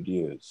knowledge that you'd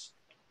use?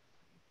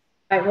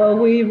 Right, well,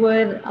 we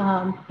would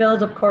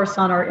build, of course,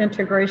 on our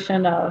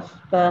integration of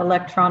the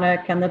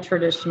electronic and the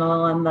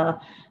traditional and the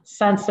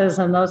senses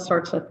and those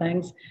sorts of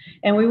things.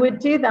 And we would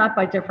do that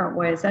by different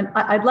ways. And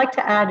I'd like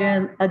to add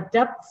in a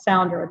depth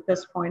sounder at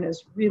this point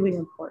is really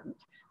important.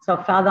 So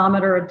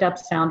fathometer or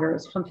depth sounder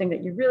is something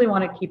that you really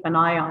want to keep an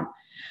eye on.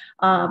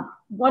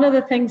 One of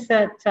the things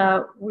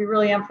that we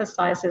really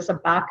emphasize is a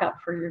backup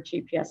for your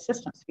GPS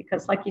systems,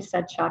 because like you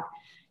said, Chuck,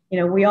 you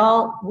know, we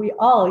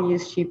all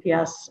use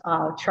GPS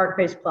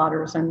chart-based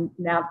plotters and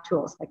nav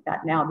tools like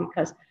that now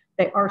because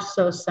they are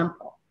so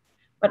simple.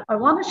 But I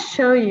want to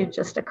show you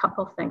just a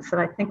couple of things that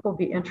I think will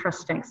be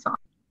interesting. So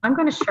I'm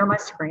going to share my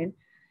screen.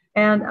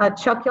 And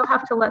Chuck, you'll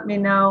have to let me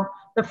know.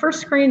 The first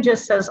screen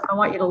just says, I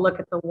want you to look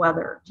at the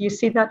weather. Do you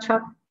see that,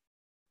 Chuck?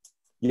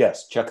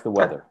 Yes, check the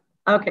weather.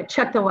 Okay,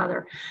 check the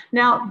weather.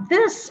 Now,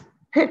 this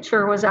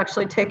picture was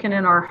actually taken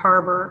in our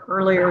harbor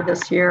earlier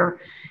this year.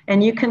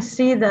 And you can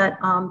see that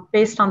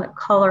based on the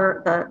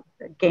color,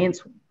 the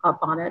gains up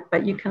on it,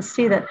 but you can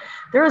see that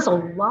there is a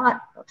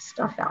lot of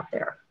stuff out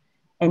there.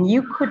 And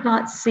you could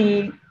not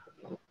see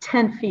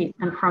 10 feet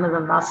in front of the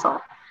vessel.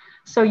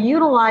 So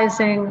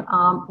utilizing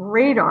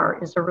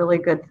radar is a really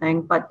good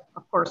thing, but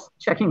of course,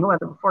 checking the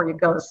weather before you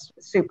go is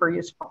super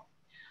useful.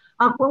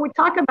 When we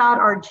talk about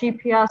our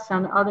GPS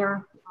and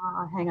other,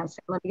 hang on a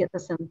second, let me get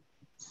this in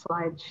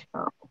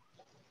slideshow.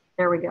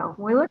 There we go.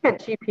 When we look at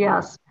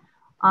GPS,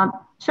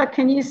 Chuck,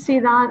 can you see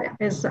that?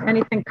 Is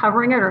anything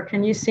covering it, or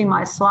can you see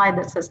my slide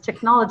that says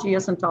technology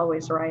isn't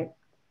always right?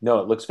 No,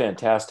 it looks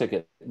fantastic.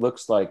 It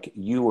looks like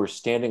you were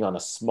standing on a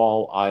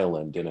small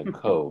island in a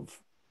cove.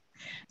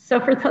 So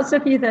for those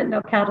of you that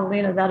know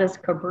Catalina, that is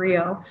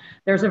Cabrillo.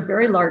 There's a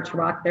very large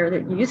rock there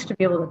that you used to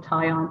be able to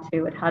tie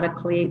onto. It had a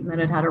cleat and then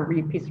it had a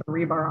piece of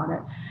rebar on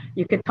it.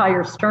 You could tie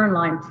your stern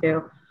line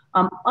to.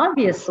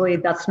 Obviously,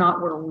 that's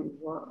not where we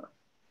were.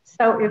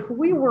 So if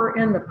we were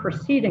in the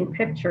preceding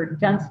picture,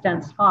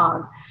 dense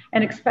fog,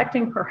 and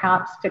expecting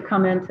perhaps to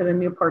come into the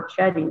Newport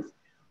jetties,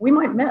 we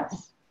might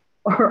miss,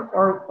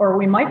 or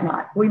we might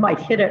not. We might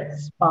hit it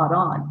spot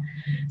on.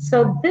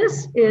 So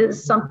this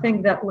is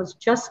something that was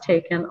just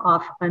taken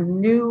off a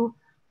new,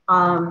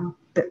 I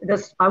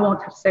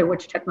won't say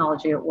which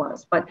technology it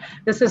was, but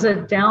this is a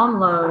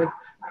download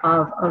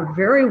of a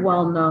very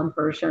well-known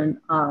version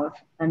of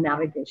a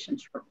navigation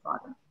chart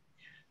plotter.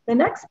 The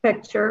next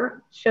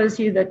picture shows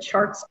you that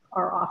charts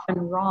are often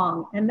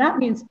wrong, and that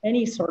means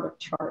any sort of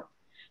chart.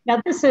 Now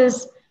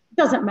it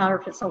doesn't matter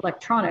if it's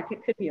electronic,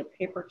 it could be a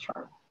paper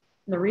chart.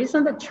 And the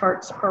reason that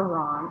charts are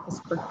wrong is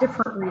for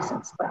different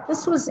reasons, but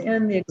this was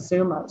in the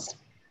Exumas.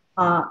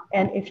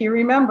 And if you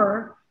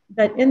remember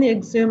that in the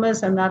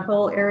Exumas and that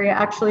whole area,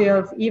 actually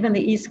of even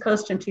the East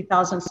Coast in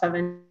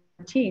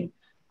 2017,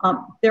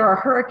 there are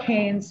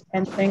hurricanes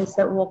and things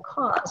that will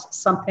cause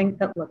something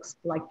that looks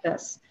like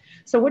this.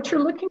 So what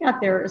you're looking at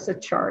there is a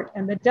chart,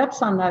 and the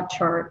depths on that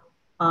chart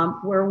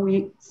where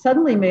we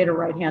suddenly made a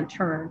right-hand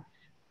turn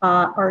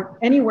are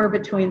anywhere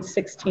between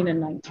 16 and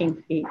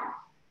 19 feet.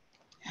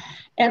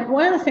 And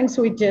one of the things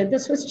we did,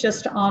 this was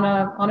just on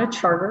a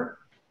charter.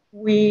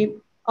 We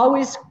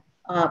always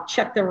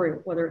check the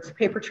route, whether it's a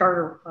paper chart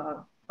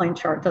or plain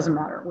chart, doesn't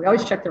matter. We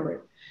always check the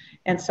route.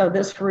 And so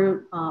this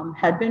route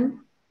had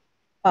been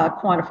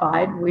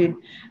quantified. We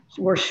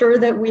were sure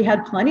that we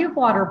had plenty of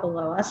water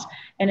below us.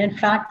 And in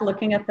fact,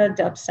 looking at the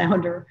depth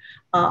sounder,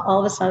 all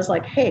of a sudden I was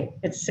like, hey,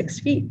 it's 6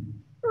 feet.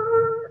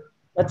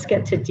 Let's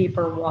get to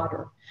deeper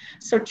water.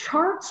 So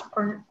charts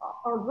are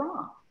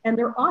wrong, and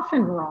they're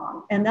often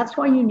wrong. And that's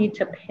why you need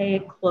to pay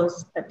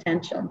close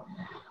attention.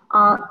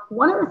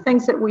 One of the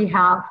things that we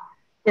have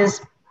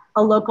is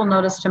a local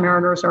notice to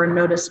mariners or a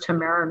notice to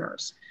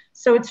mariners.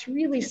 So it's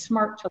really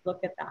smart to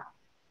look at that.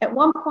 At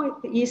one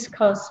point, the East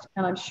Coast,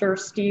 and I'm sure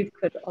Steve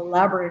could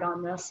elaborate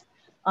on this,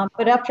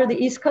 but after the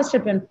East Coast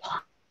had been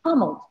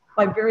pummeled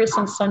by various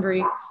and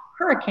sundry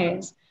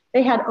hurricanes,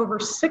 they had over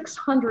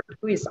 600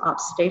 buoys off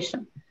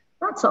station.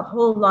 That's a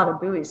whole lot of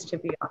buoys to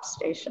be off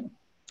station.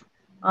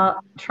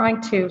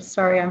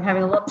 Sorry, I'm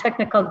having a little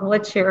technical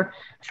glitch here,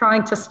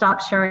 trying to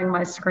stop sharing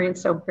my screen,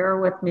 so bear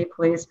with me,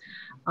 please.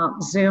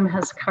 Zoom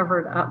has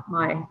covered up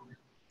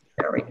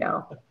there we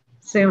go.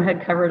 Zoom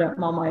had covered up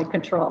all my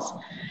controls.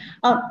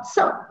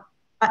 So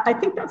I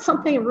think that's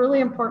something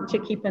really important to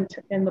keep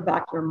in the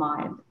back of your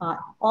mind.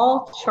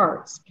 All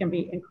charts can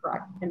be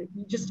incorrect, and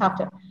you just have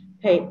to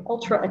pay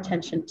ultra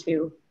attention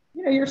to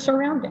your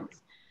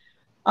surroundings.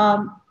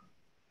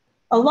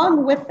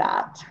 Along with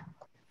that,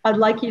 I'd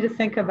like you to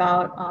think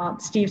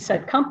about, Steve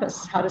said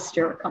compass, how to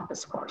steer a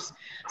compass course.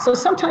 So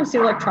sometimes the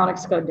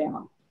electronics go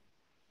down.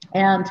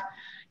 And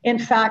in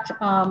fact,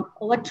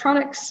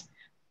 electronics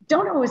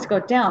don't always go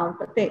down,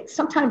 but they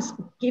sometimes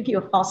give you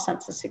a false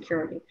sense of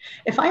security.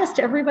 If I asked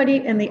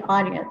everybody in the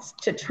audience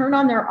to turn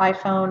on their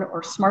iPhone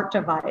or smart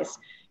device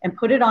and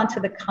put it onto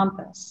the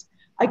compass,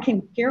 I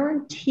can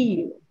guarantee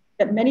you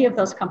that many of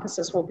those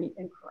compasses will be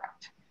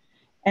incorrect.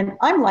 And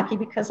I'm lucky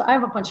because I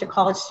have a bunch of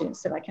college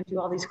students that I can do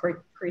all these great,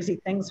 crazy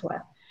things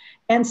with.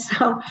 And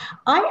so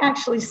I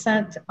actually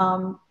sent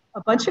a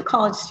bunch of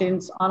college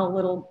students on a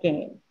little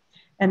game.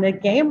 And the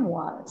game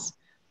was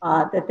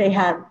that they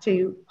had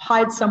to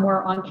hide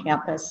somewhere on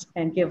campus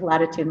and give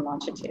latitude and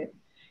longitude.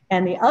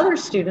 And the other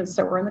students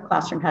that were in the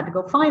classroom had to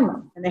go find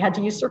them. And they had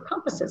to use their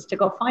compasses to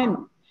go find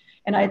them.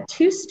 And I had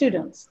 2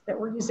 students that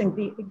were using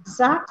the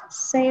exact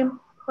same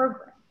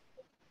program.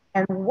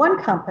 And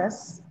one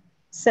compass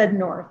said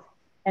north,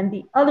 and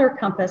the other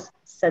compass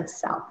said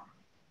south.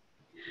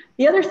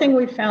 The other thing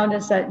we found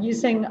is that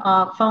using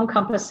phone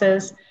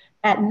compasses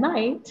at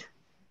night,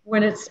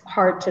 when it's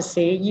hard to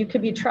see, you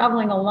could be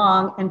traveling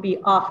along and be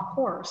off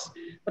course,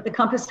 but the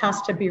compass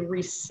has to be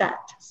reset.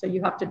 So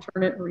you have to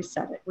turn it and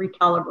reset it,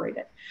 recalibrate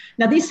it.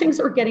 Now these things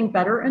are getting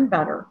better and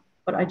better,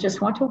 but I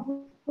just want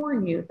to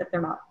warn you that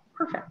they're not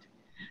perfect.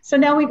 So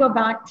now we go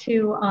back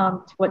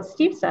to what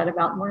Steve said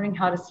about learning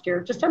how to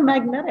steer just a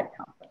magnetic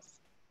compass.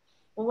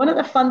 Well, one of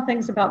the fun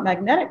things about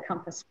magnetic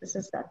compasses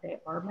is that they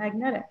are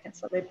magnetic. And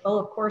so they pull,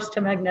 of course, to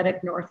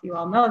magnetic north. You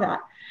all know that.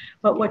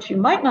 But what you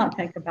might not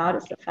think about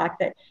is the fact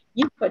that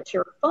you put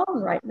your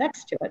phone right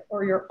next to it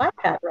or your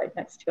iPad right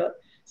next to it.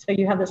 So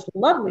you have this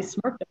lovely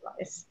smart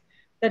device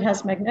that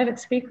has magnetic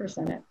speakers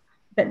in it,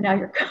 that now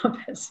your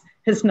compass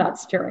is not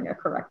steering a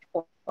correct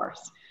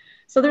course.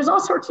 So there's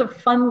all sorts of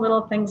fun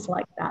little things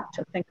like that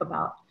to think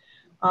about.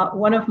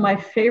 One of my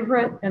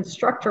favorite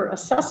instructor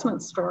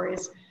assessment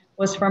stories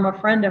was from a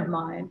friend of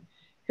mine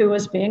who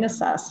was being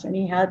assessed, and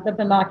he had the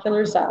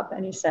binoculars up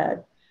and he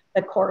said,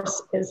 the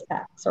course is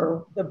X,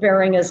 or the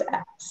bearing is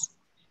X.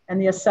 And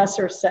the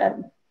assessor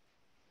said,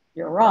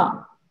 you're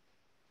wrong,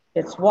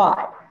 it's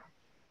Y.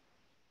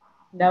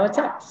 No, it's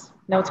X,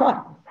 no, it's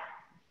Y.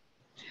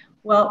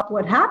 Well,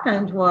 what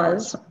happened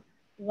was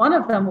one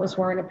of them was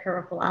wearing a pair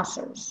of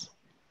glasses,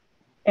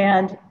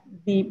 and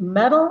the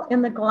metal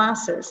in the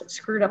glasses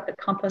screwed up the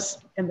compass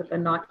in the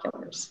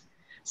binoculars.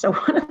 So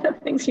one of the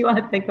things you want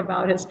to think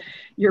about is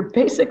your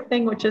basic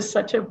thing, which is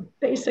such a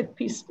basic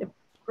piece of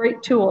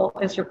great tool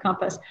as your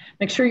compass.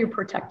 Make sure you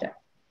protect it.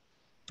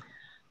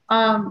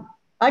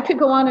 I could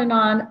go on and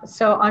on.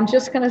 So I'm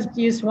just going to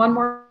use one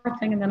more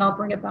thing and then I'll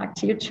bring it back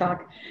to you,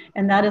 Chuck.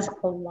 And that is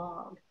a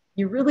log.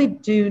 You really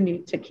do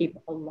need to keep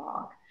a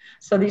log.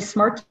 So these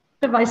smart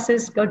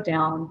devices go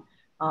down.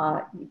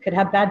 You could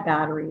have bad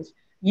batteries.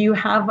 You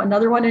have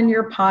another one in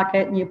your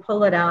pocket and you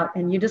pull it out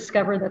and you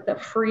discover that the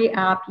free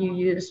app you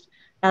used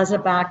as a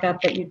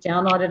backup that you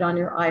downloaded on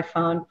your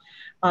iPhone,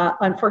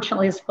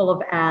 unfortunately is full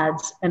of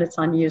ads and it's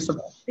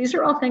unusable. These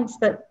are all things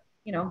that,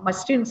 my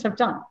students have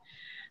done.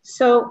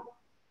 So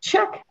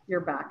check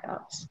your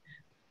backups.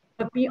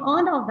 But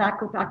beyond all that,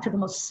 go back to the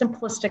most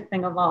simplistic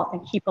thing of all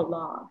and keep a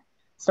log.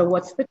 So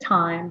what's the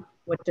time?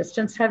 What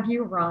distance have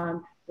you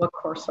run? What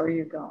course are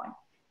you going?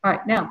 All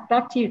right, now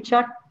back to you,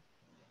 Chuck.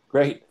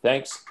 Great,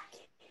 thanks.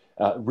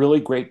 Really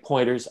great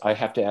pointers. I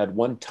have to add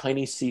one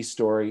tiny sea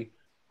story.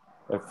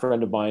 A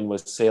friend of mine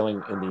was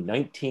sailing in the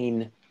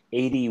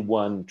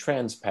 1981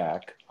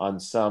 Transpac on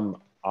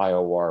some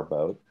IOR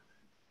boat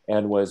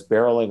and was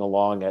barreling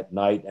along at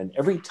night. And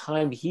every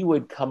time he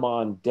would come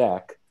on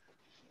deck,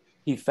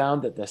 he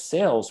found that the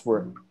sails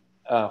were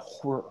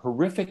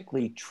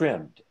horrifically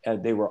trimmed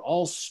and they were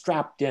all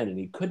strapped in and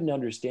he couldn't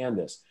understand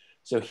this.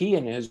 So he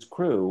and his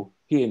crew,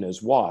 he and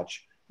his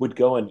watch, would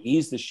go and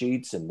ease the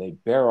sheets and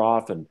they'd bear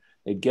off and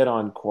they'd get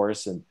on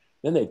course. And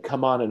Then they'd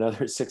come on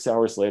another 6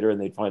 hours later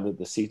and they'd find that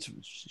the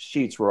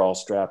sheets were all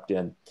strapped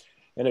in.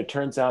 And it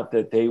turns out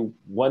that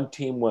one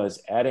team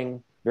was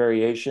adding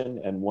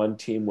variation and one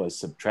team was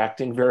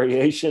subtracting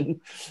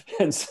variation.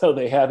 And so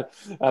they had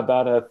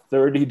about a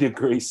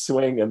 30-degree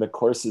swing in the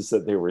courses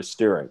that they were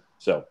steering.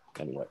 So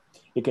anyway,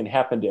 it can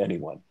happen to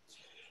anyone.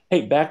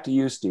 Hey, back to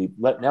you, Steve.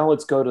 Now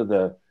let's go to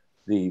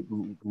the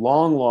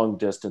long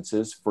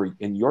distances.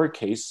 In your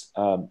case,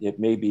 it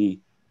may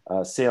be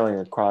sailing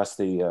across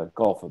the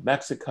Gulf of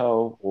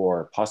Mexico,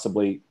 or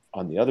possibly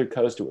on the other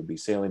coast, it would be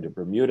sailing to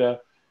Bermuda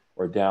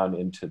or down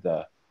into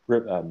the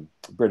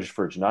British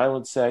Virgin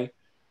Islands, say.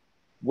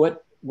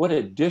 What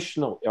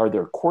additional, are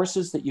there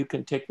courses that you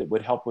can take that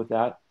would help with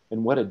that?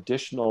 And what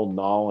additional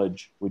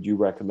knowledge would you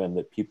recommend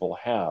that people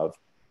have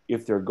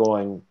if they're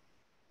going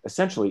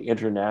essentially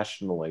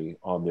internationally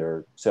on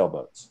their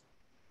sailboats?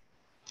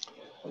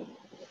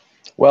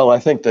 Well, I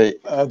think there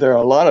are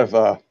a lot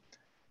of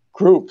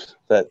groups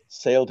that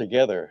sail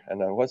together. And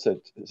what's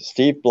it?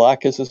 Steve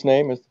Block is his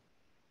name.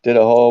 Did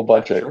a whole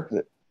bunch of,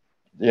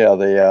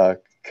 the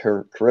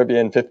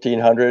Caribbean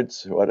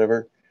 1500s,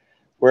 whatever,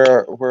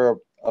 where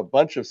a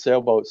bunch of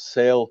sailboats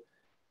sail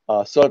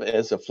sort of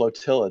as a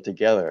flotilla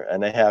together,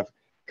 and they have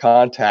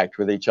contact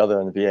with each other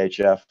in the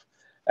VHF.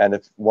 And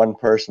if one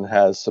person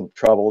has some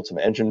trouble, some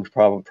engine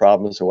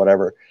problems or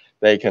whatever,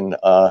 they can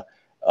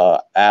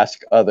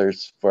ask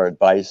others for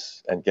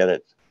advice and get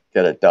it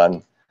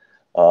done,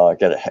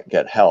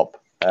 get help.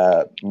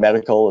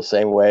 Medical, the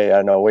same way.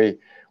 I know I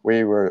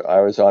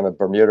was on a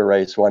Bermuda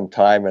race one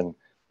time, and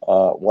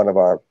one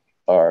of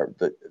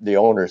the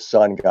owner's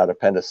son got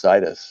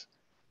appendicitis,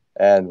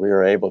 and we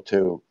were able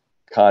to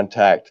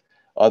contact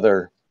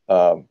other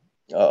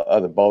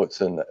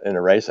boats in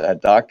a race that had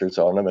doctors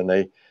on them, and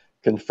they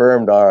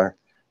confirmed our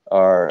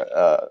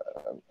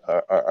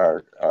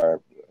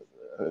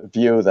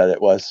view that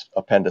it was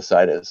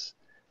appendicitis,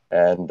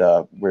 and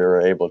we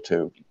were able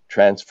to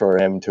transfer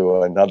him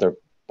to another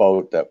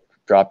boat that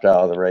dropped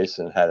out of the race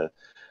and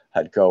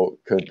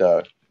could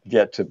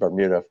get to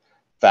Bermuda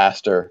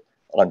faster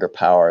under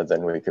power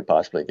than we could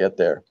possibly get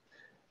there,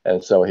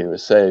 and so he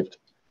was saved.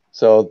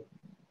 So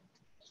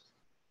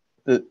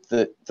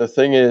the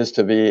thing is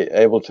to be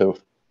able to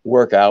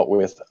work out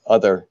with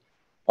other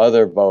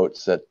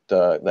boats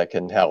that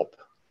can help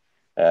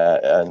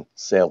and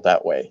sail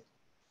that way.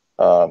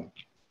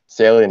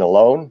 Sailing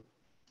alone,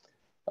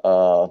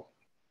 I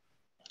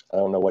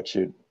don't know what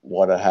you'd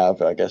want to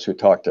have. I guess we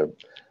talked to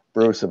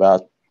Bruce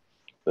about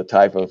the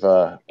type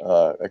of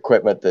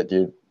equipment that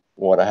you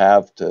want to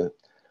have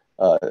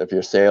if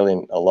you're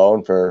sailing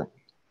alone for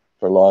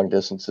long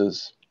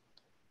distances.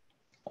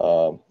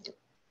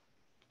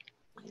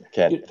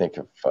 Can't think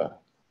of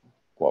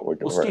what we're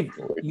doing. Well, Steve,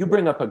 you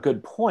bring up a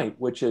good point,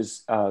 which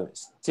is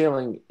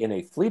sailing in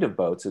a fleet of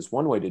boats is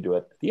one way to do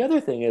it. The other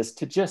thing is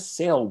to just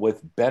sail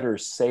with better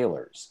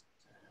sailors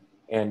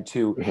and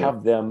to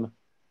have them,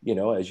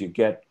 as you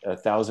get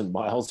 1,000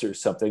 miles or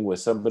something with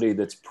somebody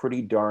that's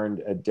pretty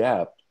darned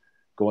adept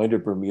going to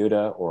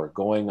Bermuda or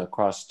going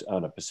across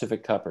on a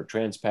Pacific Cup or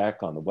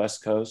Transpac on the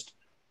West Coast.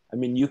 I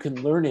mean, you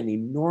can learn an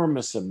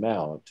enormous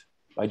amount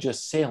by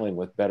just sailing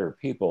with better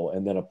people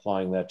and then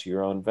applying that to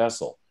your own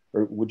vessel.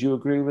 Or would you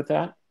agree with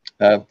that?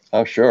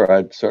 Oh, sure.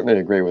 I'd certainly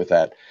agree with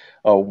that.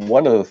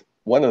 One of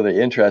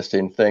the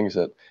interesting things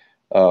that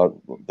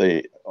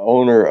the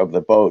owner of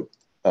the boat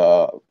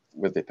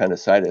with the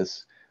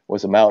appendicitis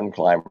was a mountain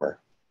climber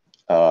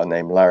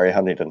named Larry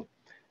Huntington.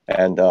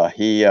 And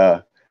he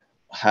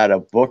had a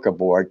book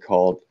aboard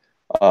called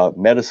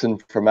Medicine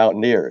for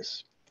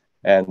Mountaineers.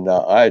 And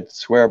I'd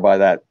swear by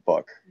that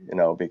book,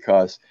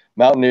 because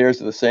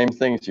mountaineers are the same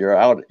things. You're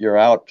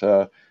out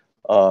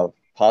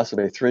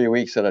possibly 3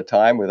 weeks at a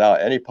time without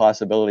any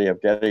possibility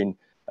of getting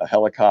a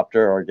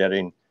helicopter or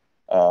getting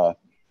to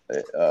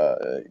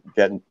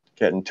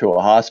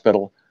a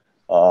hospital,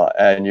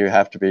 and you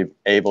have to be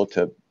able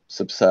to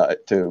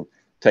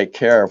take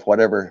care of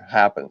whatever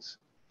happens.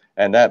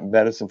 And that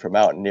Medicine for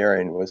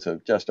Mountaineering was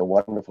just a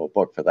wonderful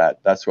book for that.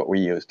 That's what we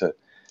used to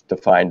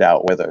find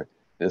out whether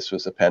this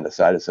was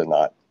appendicitis or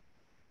not.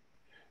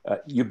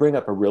 You bring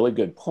up a really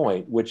good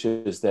point, which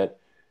is that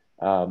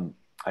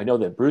I know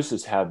that Bruce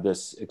has had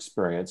this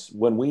experience.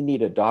 When we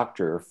need a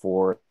doctor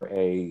for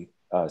a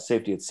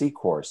safety at sea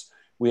course,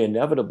 we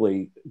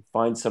inevitably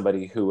find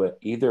somebody who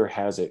either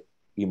has an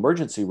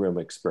emergency room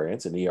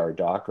experience, an ER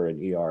doc or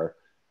an ER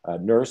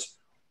nurse,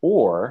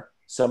 or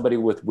somebody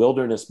with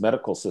Wilderness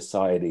Medical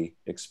Society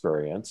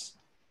experience,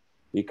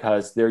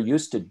 because they're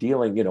used to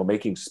dealing,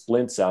 making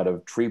splints out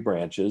of tree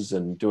branches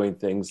and doing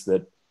things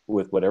that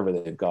with whatever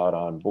they've got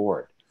on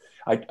board.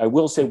 I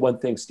will say one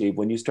thing, Steve,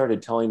 when you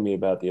started telling me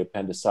about the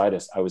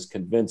appendicitis, I was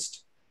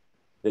convinced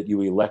that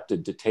you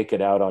elected to take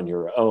it out on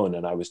your own.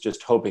 And I was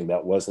just hoping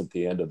that wasn't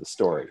the end of the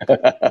story.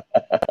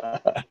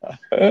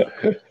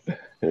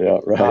 Yeah,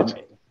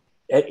 right.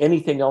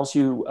 Anything else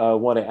you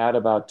want to add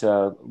about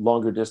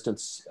longer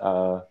distance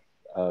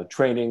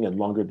training and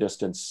longer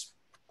distance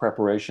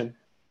preparation?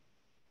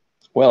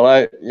 Well,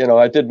 I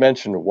did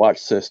mention watch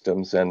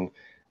systems and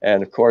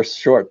of course,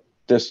 short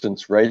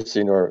distance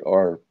racing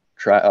or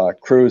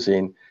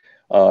cruising,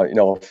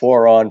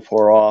 4 on,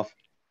 4 off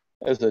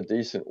is a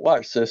decent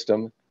watch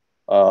system,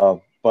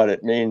 but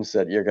it means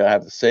that you're going to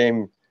have the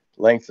same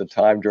length of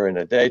time during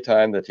the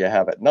daytime that you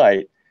have at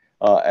night.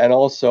 And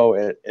also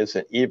it is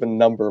an even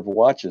number of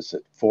watches.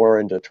 4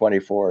 into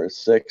 24 is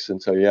 6,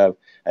 and so you have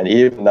an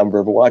even number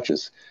of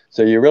watches.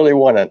 So you really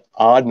want an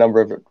odd number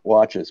of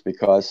watches,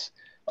 because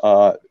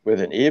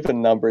with an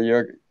even number,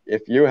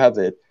 if you have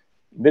the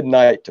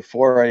midnight to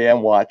 4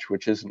 a.m. watch,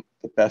 which isn't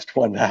the best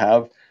one to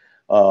have,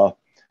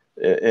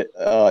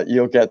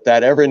 you'll get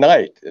that every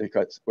night,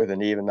 because with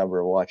an even number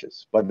of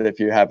watches. But if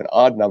you have an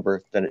odd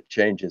number, then it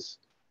changes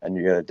and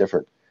you get a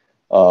different.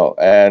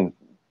 And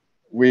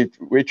we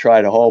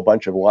tried a whole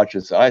bunch of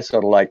watches. I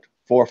sort of liked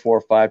 4,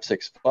 4, 5,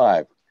 6,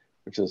 5,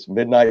 which is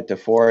midnight to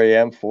 4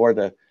 a.m., 4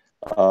 to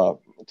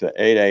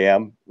 8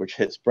 a.m., which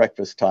hits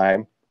breakfast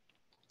time.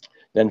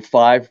 Then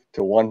 5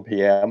 to 1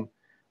 p.m.,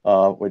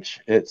 which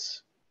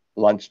hits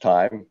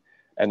lunchtime,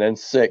 and then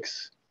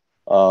 6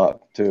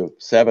 to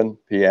 7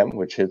 p.m.,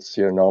 which hits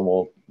your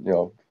normal,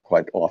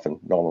 quite often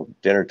normal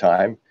dinner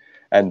time,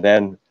 and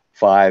then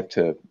 5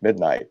 to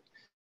midnight.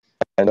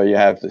 And so you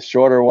have the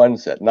shorter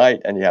ones at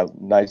night, and you have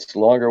nice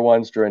longer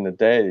ones during the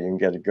day. You can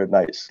get a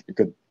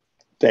good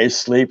day's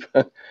sleep,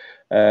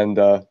 and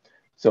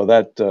so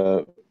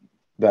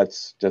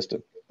that's just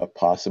a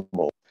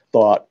possible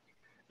thought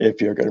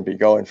if you're going to be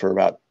going for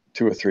about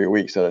 2 or 3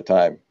 weeks at a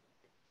time.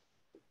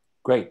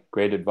 Great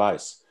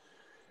advice.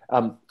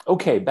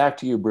 Okay, back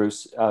to you,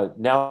 Bruce.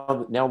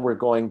 Now we're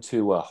going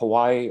to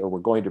Hawaii, or we're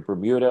going to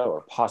Bermuda,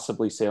 or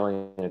possibly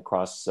sailing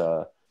across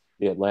the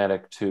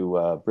Atlantic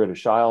to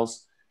British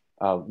Isles.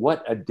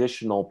 What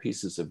additional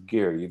pieces of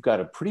gear? You've got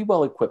a pretty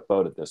well-equipped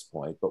boat at this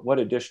point, but what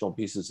additional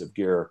pieces of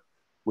gear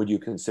would you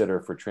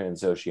consider for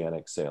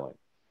transoceanic sailing?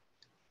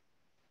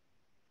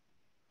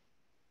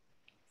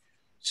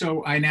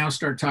 So I now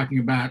start talking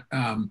about,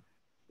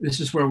 this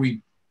is where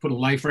we put a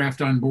life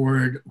raft on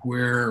board,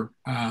 where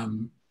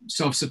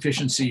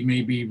self-sufficiency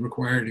may be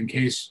required in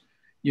case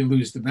you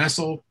lose the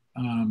vessel.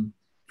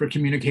 For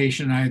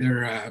communication,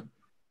 either a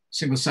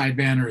single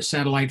sideband or a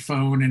satellite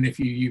phone. And if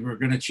you are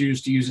going to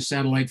choose to use a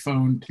satellite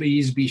phone,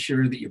 please be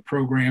sure that you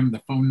program the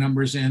phone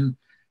numbers in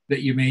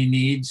that you may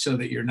need, so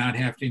that you're not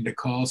having to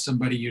call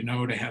somebody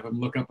to have them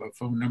look up a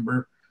phone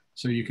number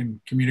so you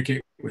can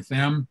communicate with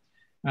them.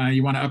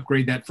 You want to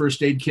upgrade that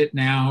first aid kit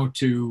now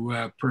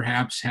to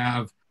perhaps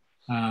have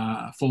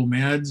full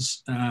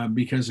meds,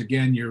 because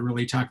again, you're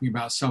really talking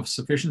about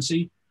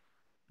self-sufficiency.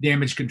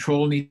 Damage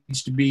control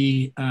needs to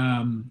be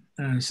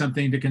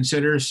something to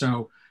consider.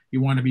 So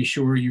you want to be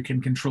sure you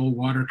can control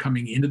water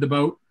coming into the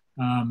boat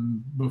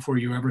before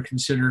you ever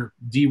consider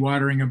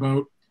dewatering a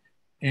boat.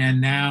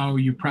 And now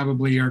you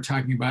probably are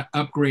talking about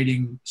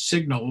upgrading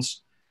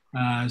signals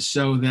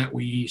so that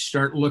we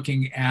start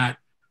looking at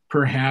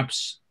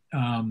perhaps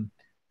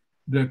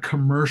the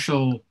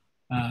commercial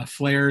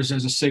flares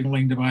as a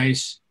signaling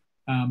device,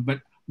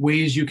 but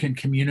ways you can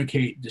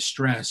communicate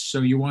distress.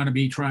 So you want to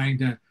be trying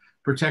to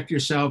protect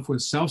yourself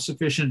with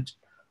self-sufficient,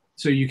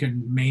 so you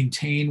can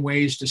maintain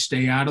ways to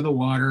stay out of the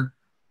water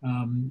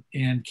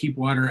and keep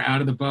water out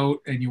of the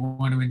boat. And you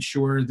want to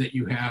ensure that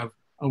you have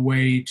a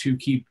way to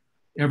keep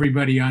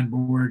everybody on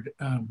board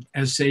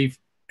as safe,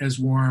 as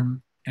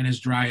warm, and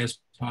as dry as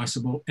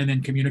possible, and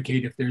then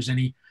communicate if there's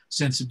any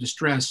sense of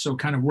distress. So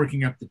kind of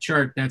working up the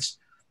chart, that's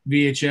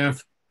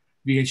VHF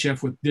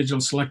with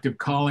digital selective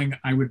calling.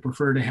 I would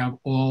prefer to have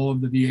all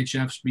of the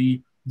VHFs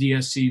be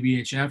DSC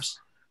VHFs,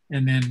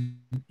 and then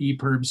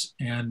EPIRBs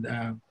and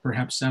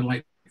perhaps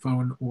satellite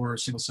phone or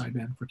single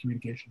sideband for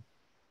communication.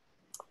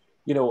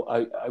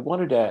 I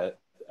wanted to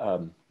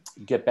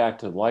get back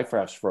to life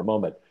rafts for a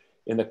moment.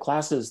 In the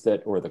classes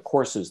or the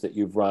courses that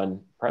you've run,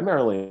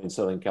 primarily in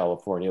Southern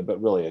California,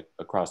 but really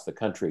across the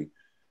country,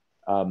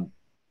 on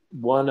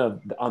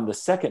the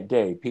second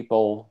day,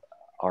 people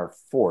are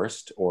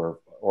forced or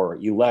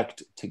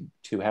elect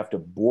to have to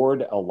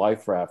board a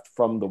life raft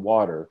from the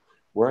water,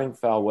 wearing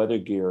foul weather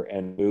gear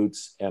and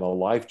boots and a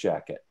life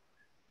jacket.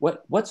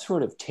 What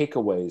sort of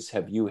takeaways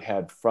have you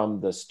had from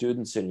the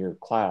students in your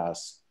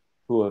class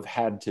who have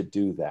had to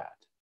do that?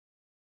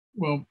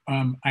 Well,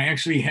 I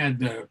actually had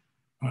the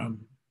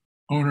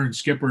owner and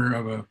skipper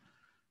of a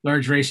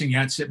large racing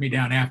yacht sit me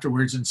down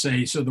afterwards and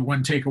say, so the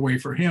one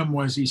takeaway for him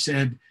was, he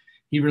said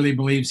he really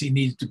believes he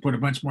needs to put a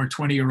bunch more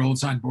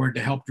 20-year-olds on board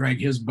to help drag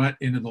his butt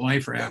into the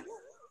life raft.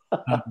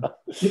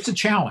 It's a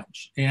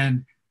challenge.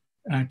 And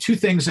two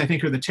things I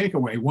think are the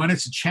takeaway. One,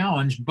 it's a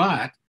challenge,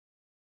 but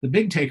the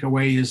big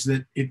takeaway is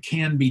that it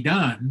can be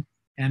done.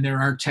 And there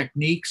are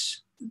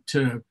techniques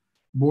to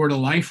board a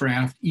life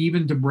raft,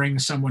 even to bring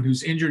someone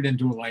who's injured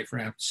into a life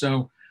raft.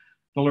 So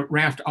the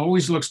raft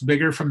always looks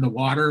bigger from the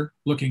water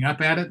looking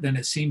up at it than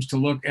it seems to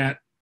look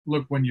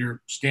when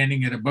you're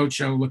standing at a boat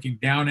show looking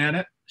down at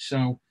it.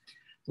 So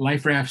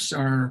life rafts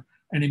are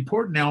an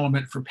important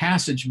element for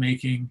passage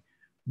making,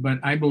 but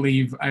I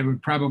believe I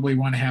would probably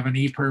want to have an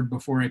EPIRB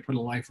before I put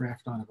a life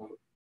raft on a boat.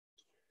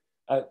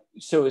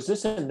 So is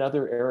this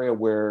another area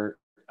where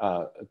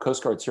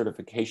Coast Guard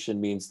certification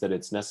means that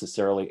it's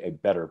necessarily a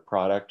better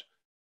product.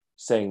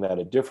 Saying that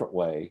a different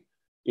way,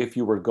 if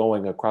you were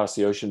going across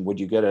the ocean,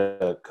 would you get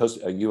a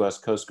U.S.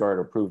 Coast Guard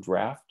approved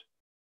raft?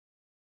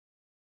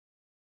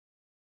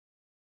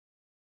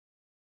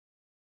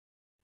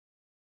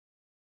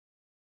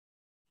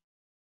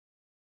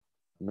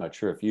 I'm not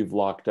sure if you've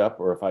locked up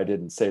or if I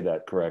didn't say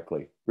that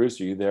correctly.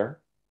 Bruce, are you there?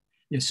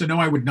 Yes, so no,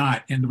 I would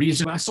not. And the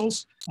reason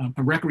vessels,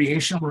 a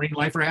recreational marine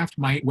life raft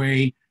might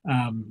weigh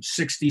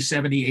 60,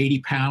 70, 80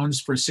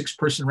 pounds for a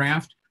 6-person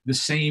raft. The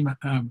same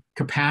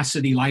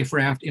capacity life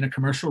raft in a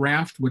commercial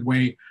raft would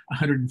weigh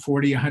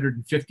 140,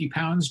 150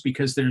 pounds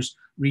because there's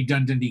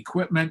redundant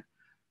equipment.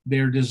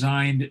 They're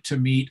designed to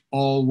meet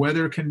all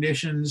weather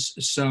conditions.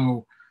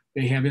 So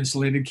they have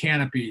insulated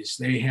canopies.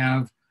 They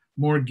have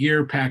more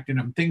gear packed in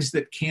them, things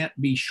that can't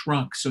be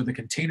shrunk. So the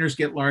containers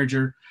get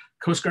larger.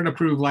 Coast Guard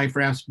approved life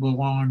rafts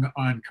belong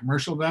on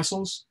commercial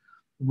vessels.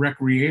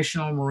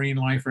 Recreational marine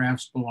life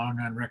rafts belong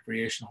on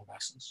recreational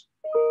vessels.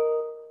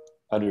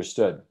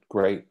 Understood.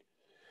 Great.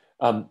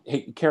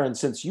 Hey, Karen,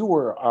 since you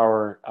were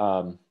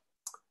our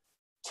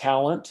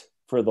talent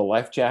for the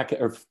life jacket,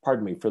 or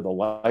pardon me, for the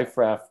life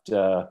raft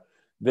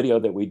video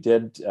that we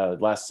did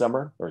last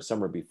summer or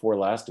summer before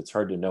last, it's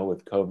hard to know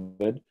with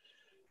COVID.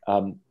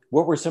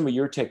 What were some of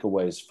your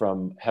takeaways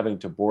from having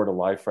to board a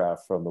life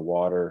raft from the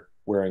water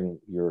wearing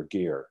your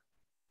gear?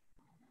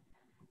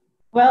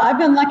 Well, I've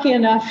been lucky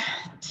enough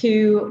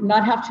to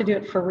not have to do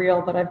it for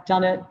real, but I've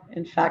done it,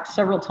 in fact,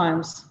 several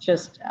times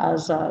just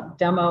as a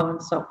demo and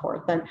so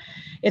forth. And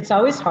it's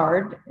always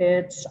hard.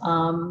 It's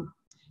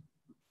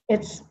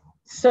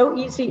so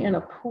easy in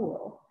a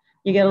pool.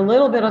 You get a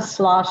little bit of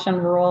slosh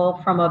and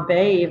roll from a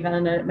bay even,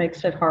 and it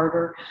makes it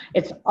harder.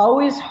 It's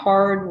always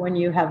hard when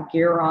you have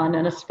gear on,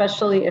 and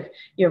especially if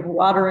you have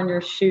water in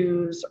your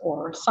shoes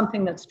or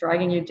something that's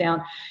dragging you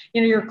down.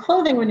 You know, your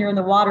clothing when you're in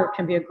the water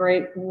can be a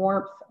great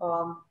warmth.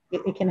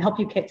 It can help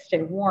you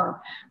stay warm.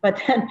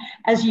 But then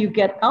as you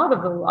get out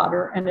of the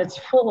water and it's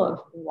full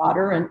of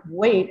water and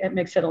weight, it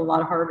makes it a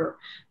lot harder.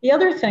 The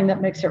other thing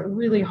that makes it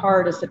really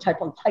hard is the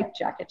type of life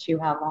jacket you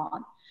have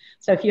on.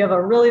 So if you have a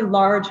really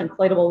large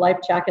inflatable life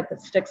jacket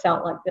that sticks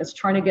out like this,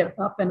 trying to get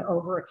up and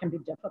over it can be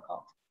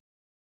difficult.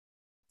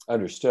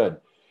 Understood.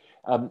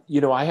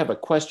 You know, I have a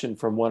question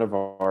from one of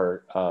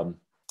our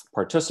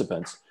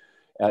participants,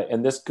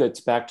 and this gets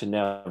back to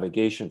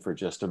navigation for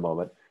just a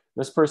moment.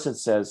 This person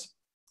says,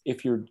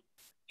 if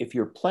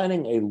you're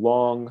planning a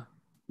long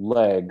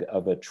leg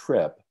of a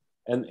trip,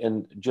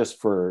 and just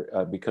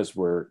for because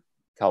we're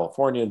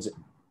Californians,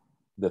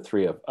 the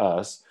three of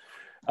us,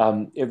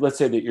 let's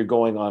say that you're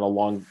going on a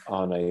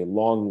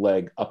long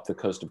leg up the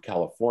coast of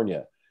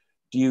California,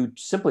 do you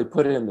simply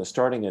put in the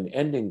starting and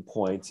ending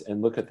points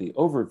and look at the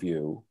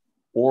overview,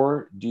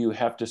 or do you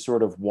have to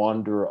sort of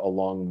wander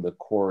along the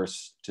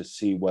course to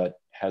see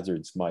what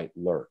hazards might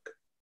lurk?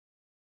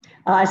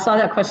 I saw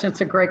that question.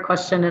 It's a great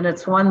question, and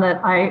it's one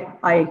that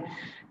I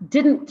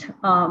didn't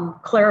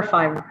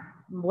clarify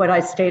what I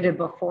stated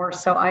before.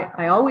 So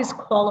I always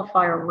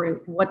qualify a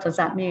route. What does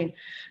that mean?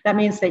 That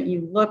means that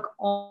you look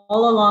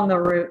all along the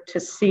route to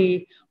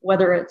see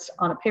whether it's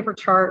on a paper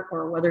chart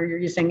or whether you're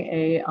using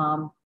a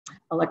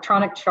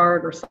electronic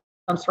chart or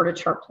some sort of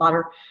chart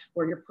plotter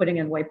where you're putting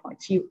in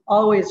waypoints. You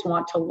always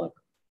want to look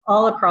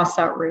all across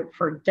that route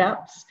for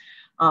depths,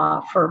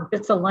 for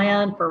bits of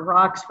land, for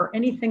rocks, for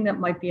anything that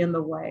might be in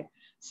the way.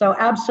 So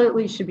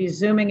absolutely should be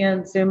zooming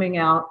in, zooming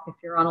out if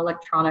you're on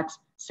electronics.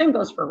 Same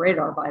goes for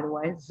radar, by the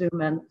way, zoom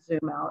in,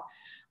 zoom out.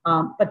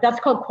 But that's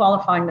called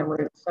qualifying the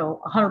route.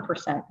 So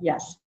 100%,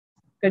 yes.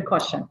 Good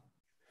question.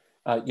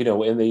 You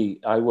know,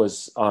 I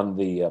was on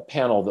the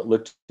panel that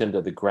looked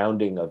into the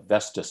grounding of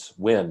Vestas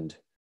wind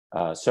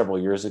several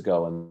years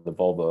ago in the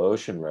Volvo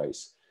Ocean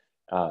Race.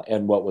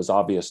 And what was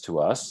obvious to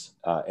us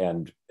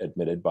and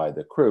admitted by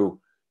the crew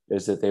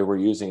is that they were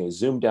using a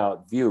zoomed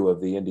out view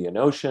of the Indian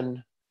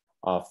Ocean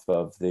off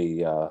of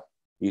the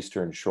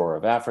eastern shore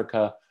of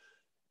Africa.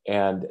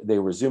 And they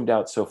were zoomed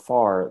out so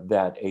far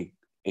that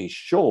a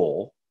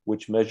shoal,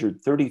 which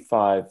measured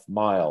 35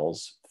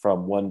 miles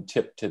from one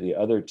tip to the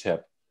other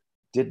tip,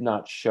 did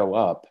not show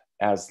up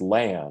as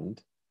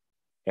land.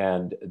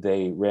 And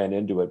they ran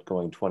into it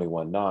going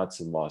 21 knots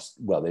and lost,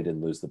 well, they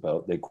didn't lose the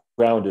boat. They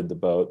grounded the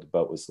boat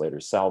was later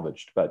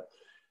salvaged. But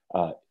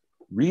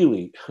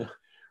really,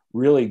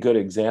 really good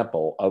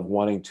example of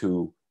wanting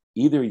to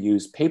either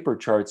use paper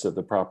charts of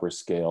the proper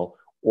scale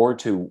or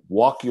to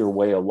walk your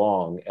way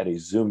along at a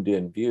zoomed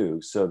in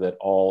view so that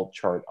all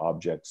chart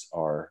objects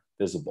are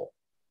visible.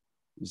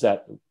 Is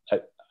that,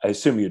 I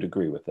assume you'd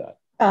agree with that?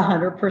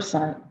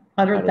 100%,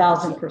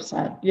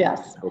 100,000%,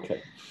 yes.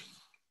 Okay.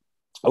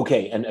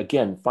 Okay, and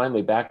again,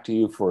 finally back to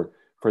you for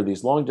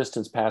these long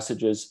distance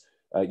passages.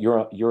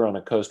 You're on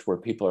a coast where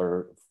people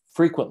are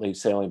frequently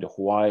sailing to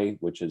Hawaii,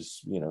 which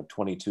is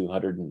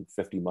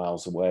 2,250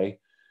 miles away,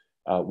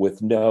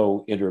 with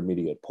no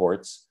intermediate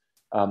ports.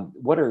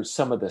 What are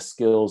some of the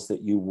skills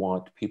that you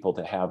want people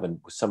to have and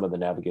some of the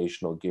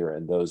navigational gear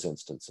in those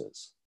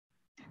instances?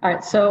 All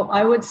right, so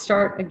I would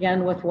start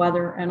again with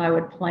weather and I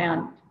would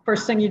plan.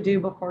 first thing you do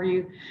before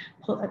you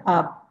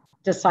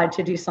decide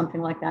to do something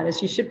like that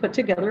is you should put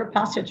together a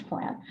passage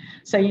plan.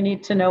 So you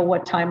need to know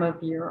what time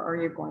of year are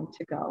you going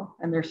to go.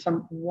 And there's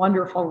some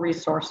wonderful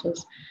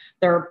resources.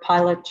 There are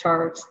pilot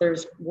charts,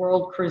 there's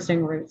world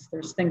cruising routes,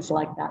 there's things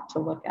like that to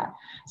look at.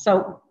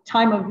 So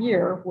time of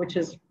year, which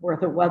is where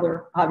the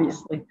weather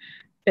obviously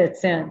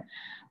fits in.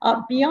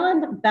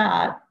 Beyond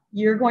that,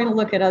 you're going to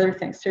look at other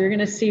things. So you're going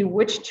to see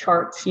which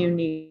charts you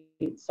need.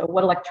 So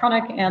what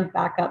electronic and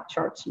backup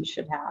charts you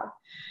should have.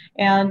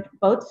 And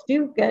boats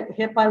do get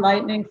hit by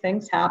lightning,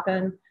 things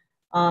happen.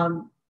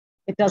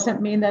 It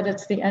doesn't mean that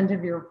it's the end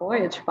of your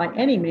voyage by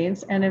any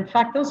means. And in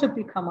fact, those have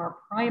become our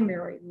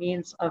primary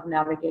means of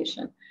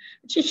navigation.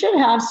 But you should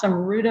have some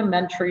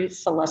rudimentary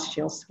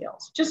celestial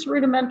skills, just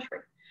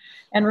rudimentary.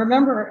 And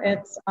remember,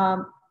 it's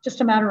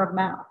just a matter of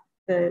math.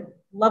 The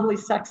lovely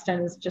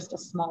sextant is just a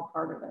small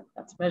part of it.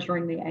 That's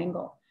measuring the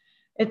angle.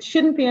 It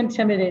shouldn't be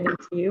intimidating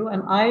to you.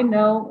 And I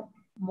know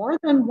more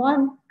than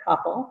one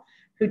couple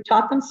who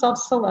taught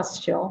themselves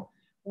celestial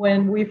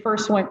when we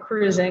first went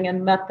cruising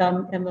and met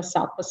them in the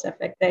South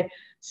Pacific. They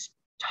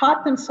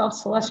taught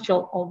themselves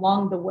celestial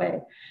along the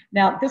way.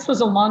 Now, this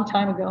was a long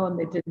time ago, and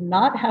they did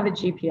not have a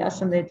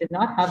GPS, and they did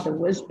not have the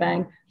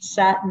whiz-bang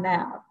sat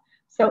nav.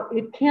 So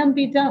it can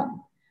be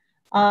done.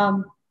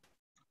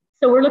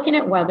 So we're looking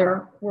at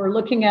weather. We're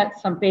looking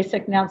at some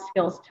basic nav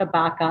skills to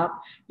back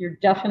up. You're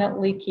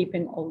definitely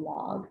keeping a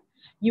log.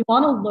 You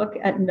want to look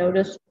at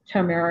notice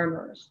to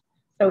mariners.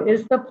 So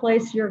is the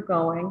place you're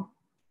going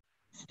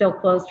still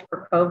closed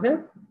for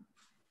COVID?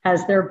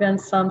 Has there been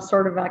some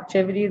sort of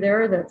activity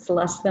there that's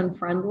less than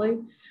friendly?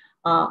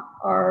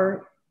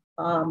 Are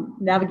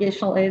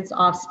navigational aids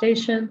off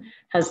station?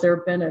 Has there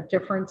been a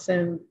difference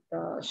in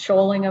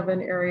shoaling of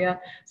an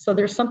area? So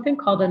there's something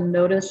called a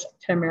notice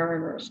to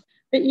mariners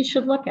that you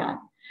should look at.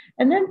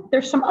 And then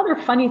there's some other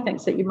funny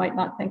things that you might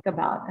not think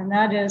about, and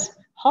that is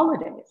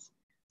holidays.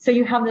 So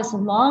you have this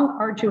long,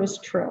 arduous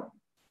trip,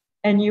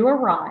 and you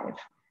arrive,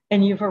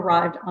 and you've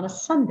arrived on a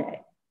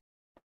Sunday,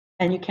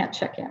 and you can't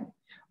check in.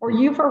 Or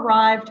you've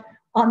arrived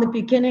on the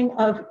beginning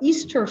of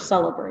Easter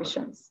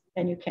celebrations,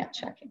 and you can't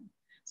check in.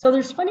 So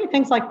there's funny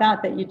things like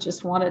that that you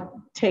just want to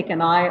take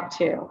an eye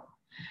to.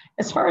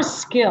 As far as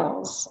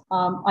skills,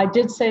 I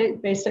did say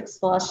basic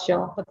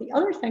celestial, but the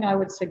other thing I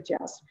would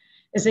suggest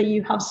is that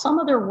you have some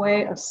other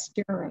way of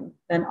steering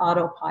than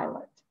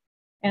autopilot.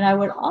 And I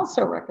would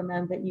also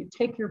recommend that you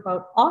take your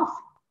boat off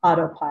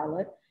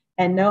autopilot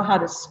and know how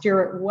to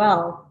steer it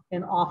well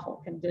in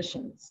awful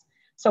conditions.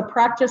 So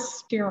practice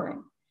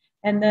steering.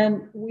 And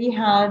then we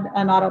had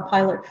an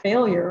autopilot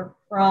failure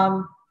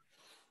from,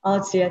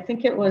 let's see, I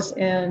think it was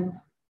in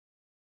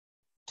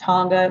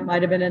Tonga, it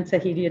might have been in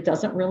Tahiti, it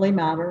doesn't really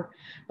matter.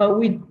 But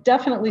we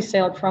definitely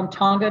sailed from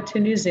Tonga to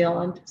New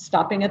Zealand,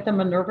 stopping at the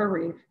Minerva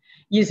Reef,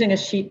 using a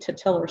sheet to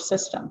tiller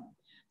system.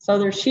 So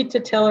there's sheet to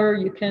tiller,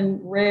 you can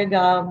rig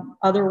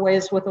other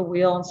ways with a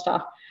wheel and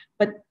stuff,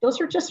 but those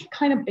are just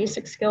kind of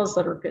basic skills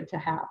that are good to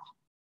have.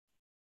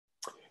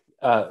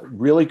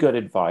 Really good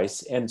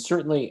advice. And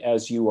certainly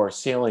as you are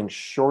sailing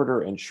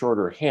shorter and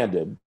shorter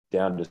handed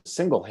down to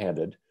single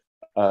handed,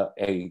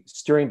 a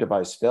steering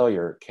device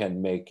failure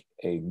can make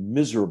a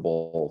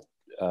miserable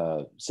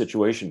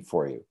situation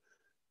for you.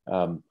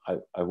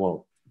 I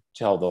won't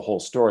tell the whole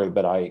story,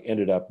 but I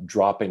ended up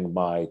dropping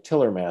my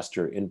tiller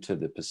master into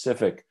the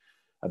Pacific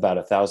about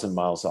 1,000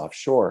 miles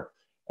offshore.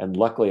 And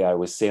luckily I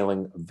was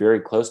sailing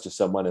very close to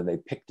someone and they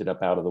picked it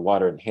up out of the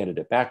water and handed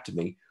it back to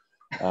me.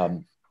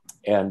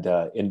 And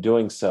in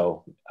doing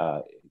so,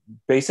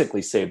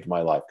 basically saved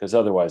my life, because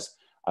otherwise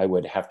I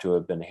would have to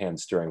have been hand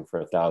steering for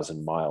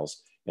 1,000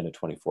 miles in a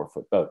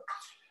 24-foot boat.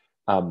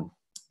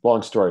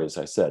 Long story, as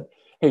I said.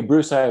 Hey,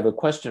 Bruce, I have a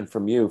question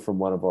from you from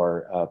one of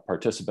our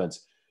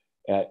participants.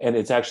 And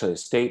it's actually a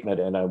statement,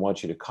 and I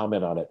want you to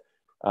comment on it.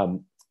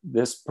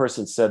 This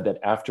person said that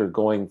after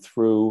going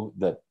through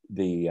the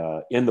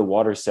in the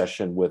water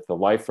session with the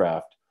life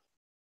raft,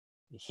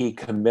 he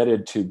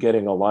committed to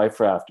getting a life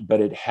raft,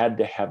 but it had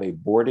to have a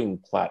boarding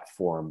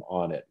platform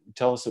on it.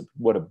 Tell us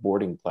what a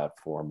boarding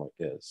platform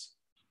is.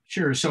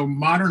 Sure. So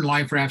modern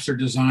life rafts are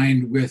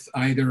designed with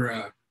either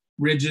a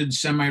rigid,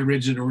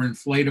 semi-rigid, or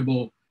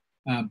inflatable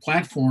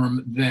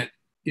platform that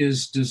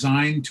is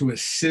designed to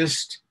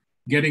assist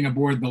getting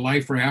aboard the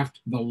life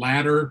raft. The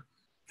ladder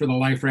for the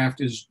life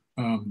raft is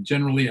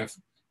generally a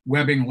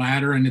webbing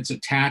ladder, and it's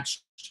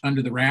attached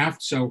under the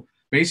raft. So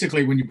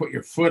basically, when you put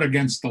your foot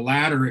against the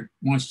ladder, it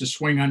wants to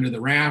swing under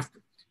the raft.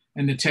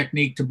 And the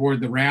technique to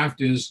board the raft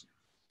is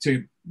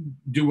to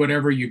do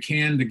whatever you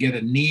can to get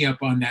a knee up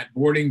on that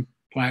boarding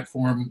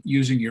platform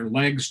using your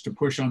legs to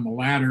push on the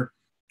ladder.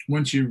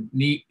 Once you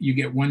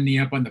get one knee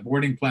up on the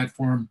boarding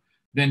platform,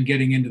 then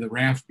getting into the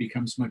raft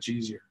becomes much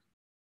easier.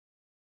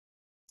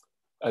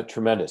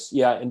 Tremendous.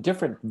 Yeah, and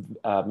different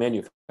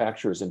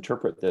manufacturers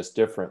interpret this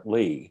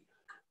differently,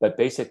 but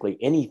basically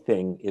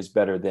anything is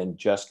better than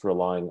just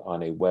relying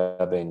on a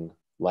webbing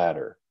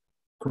ladder.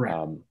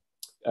 Correct.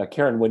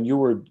 Karen, when you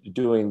were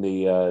doing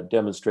the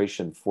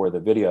demonstration for the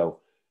video,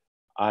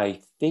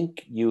 I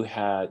think you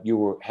had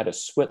a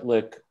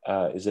Switlick,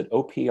 is it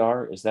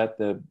OPR? Is that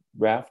the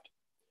raft?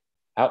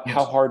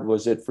 How hard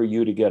was it for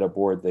you to get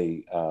aboard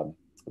the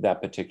that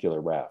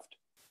particular raft?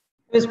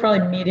 It was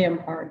probably medium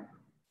hard.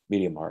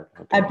 Medium hard.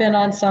 Okay. I've been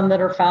on some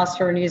that are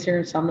faster and easier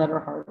and some that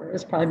are harder. It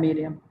was probably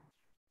medium.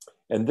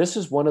 And this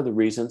is one of the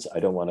reasons, I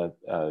don't want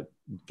to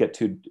get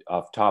too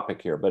off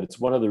topic here, but it's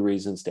one of the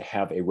reasons to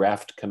have a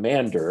raft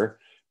commander,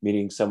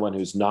 meaning someone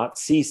who's not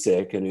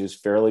seasick and who's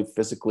fairly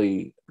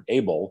physically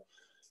able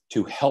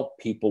to help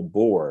people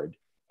board,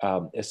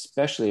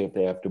 especially if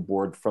they have to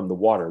board from the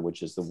water,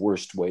 which is the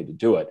worst way to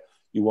do it.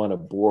 You want to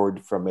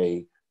board from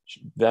a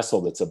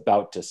vessel that's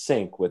about to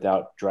sink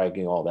without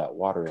dragging all that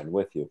water in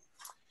with you.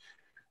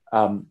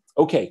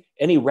 Okay,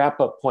 any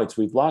wrap-up points?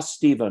 We've lost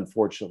Steve,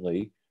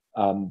 unfortunately,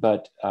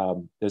 but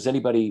does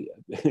anybody,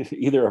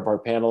 either of our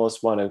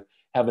panelists, want to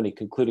have any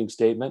concluding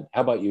statement?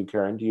 How about you,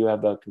 Karen? Do you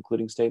have a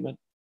concluding statement?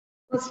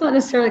 Well, it's not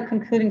necessarily a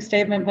concluding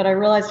statement, but I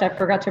realized I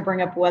forgot to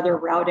bring up weather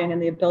routing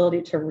and the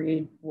ability to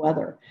read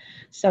weather.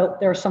 So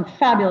there are some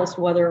fabulous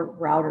weather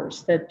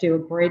routers that do a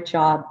great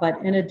job,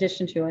 but in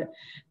addition to it,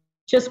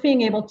 just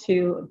being able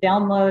to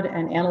download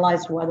and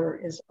analyze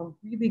weather is a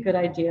really good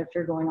idea if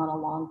you're going on a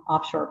long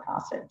offshore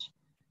passage.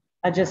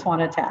 I just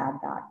wanted to add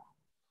that.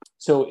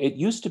 So it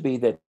used to be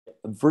that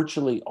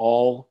virtually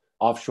all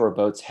offshore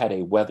boats had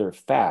a weather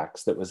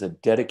fax that was a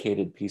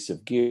dedicated piece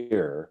of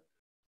gear.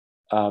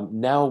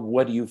 Now,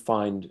 what do you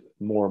find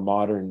more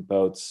modern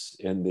boats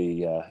in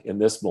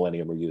this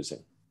millennium are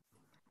using?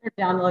 They're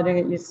downloading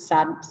it, use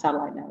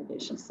satellite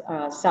navigation,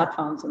 sat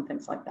phones and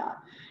things like that.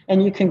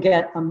 And you can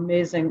get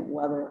amazing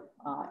weather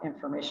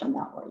information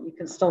that way. You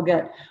can still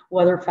get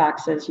weather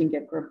faxes, you can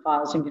get grid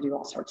files, you can do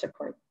all sorts of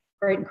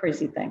great and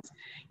crazy things.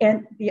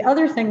 And the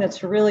other thing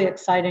that's really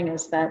exciting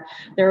is that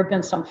there have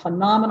been some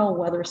phenomenal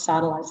weather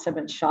satellites that have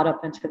been shot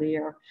up into the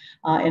air.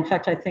 In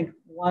fact, I think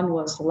one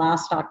was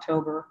last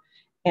October,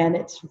 and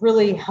it's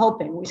really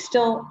helping. We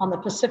still, on the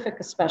Pacific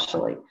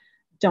especially,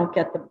 don't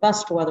get the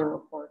best weather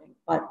reporting,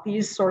 but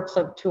these sorts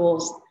of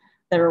tools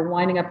that are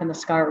winding up in the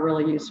sky are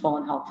really useful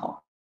and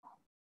helpful.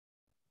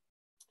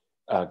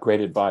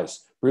 Great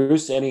advice.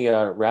 Bruce, any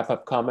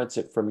wrap-up comments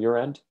from your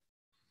end?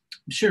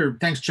 Sure,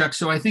 thanks, Chuck.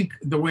 So I think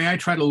the way I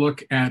try to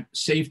look at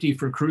safety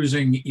for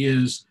cruising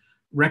is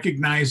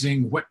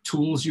recognizing what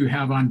tools you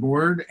have on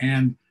board,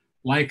 and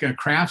like a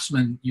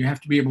craftsman, you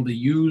have to be able to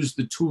use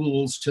the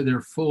tools to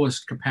their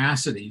fullest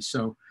capacity.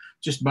 So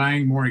just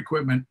buying more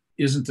equipment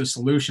isn't the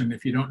solution.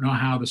 If you don't know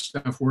how the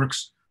stuff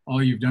works,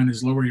 all you've done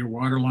is lower your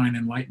water line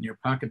and lighten your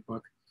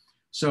pocketbook.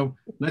 So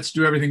let's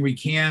do everything we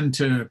can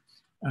to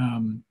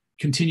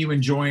continue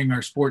enjoying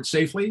our sport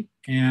safely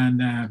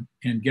and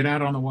get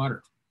out on the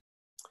water.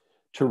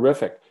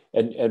 Terrific.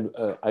 And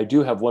I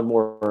do have one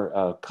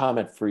more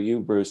comment for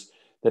you, Bruce,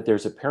 that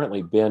there's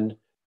apparently been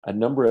a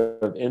number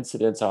of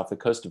incidents off the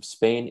coast of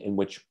Spain in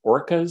which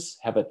orcas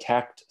have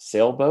attacked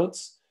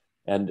sailboats.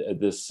 And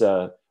this,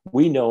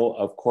 we know,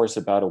 of course,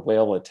 about a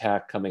whale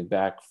attack coming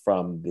back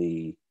from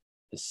the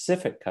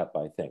Pacific Cup,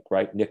 I think,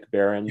 right? Nick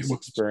Barron's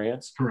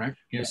experience. Correct.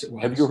 Yes, it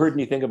was. Have you heard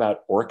anything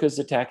about orcas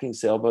attacking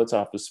sailboats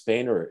off of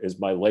Spain, or is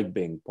my leg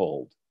being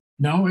pulled?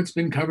 No, it's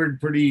been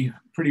covered pretty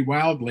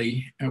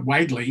widely.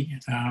 But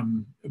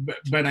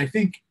I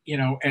think,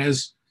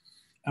 as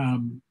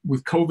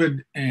with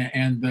COVID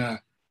and the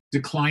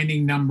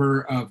declining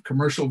number of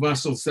commercial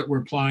vessels that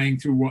were plying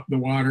through the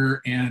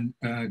water and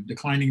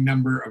declining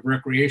number of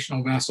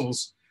recreational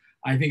vessels,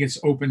 I think it's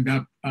opened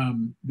up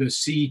the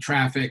sea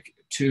traffic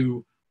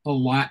to a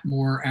lot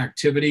more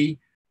activity,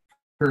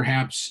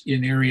 perhaps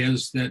in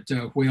areas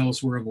that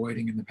whales were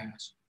avoiding in the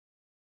past.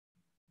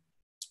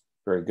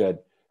 Very good.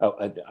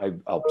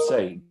 I'll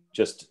say,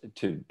 just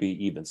to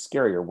be even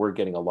scarier, we're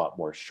getting a lot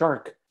more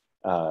shark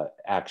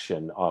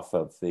action off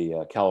of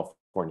the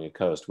California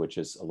coast, which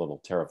is a little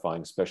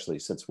terrifying, especially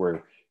since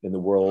we're in the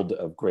world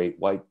of great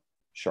white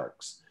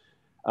sharks.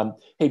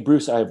 Hey,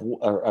 Bruce,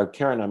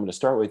 Karen, I'm going to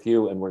start with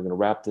you, and we're going to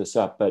wrap this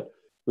up, but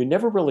we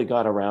never really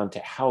got around to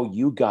how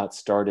you got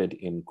started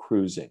in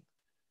cruising.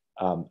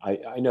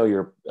 I know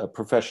you're a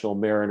professional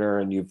mariner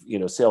and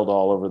you've sailed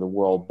all over the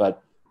world,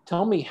 but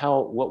tell me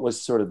what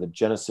was sort of the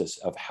genesis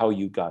of how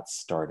you got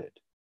started?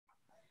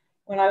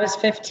 When I was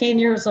 15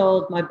 years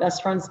old, my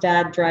best friend's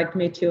dad dragged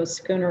me to a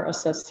schooner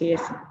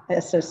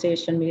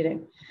association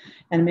meeting.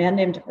 And a man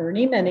named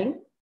Ernie Minnie,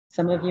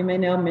 some of you may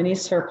know Minnie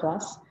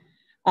Surplus,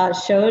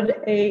 showed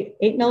a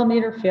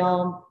 8mm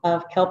film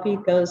of Kelpie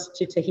Goes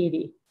to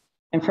Tahiti.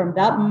 And from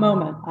that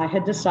moment, I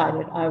had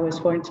decided I was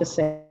going to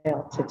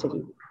sail to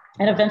Tahiti.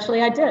 And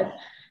eventually I did.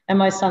 And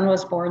my son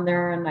was born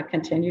there, and I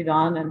continued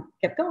on and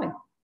kept going.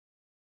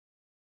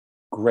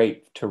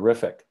 Great,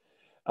 terrific.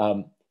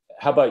 How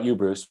about you,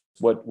 Bruce?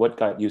 What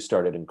got you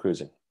started in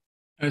cruising?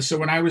 So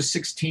when I was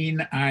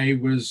 16, I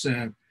was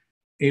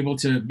able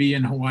to be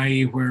in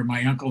Hawaii, where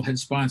my uncle had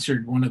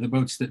sponsored one of the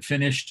boats that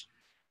finished.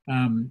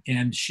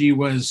 And she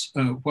was,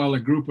 while a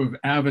group of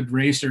avid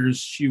racers,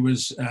 she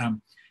was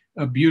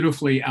a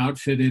beautifully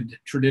outfitted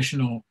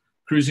traditional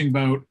cruising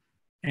boat.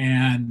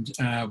 And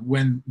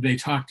when they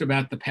talked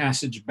about the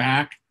passage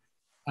back,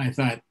 I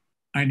thought,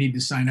 I need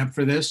to sign up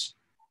for this.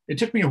 It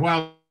took me a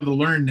while to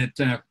learn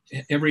that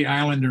every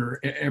island or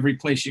every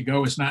place you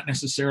go is not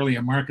necessarily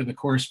a mark of the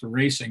course for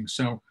racing.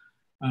 So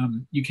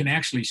you can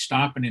actually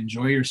stop and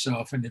enjoy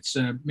yourself. And it's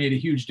made a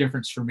huge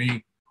difference for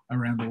me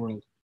around the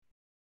world.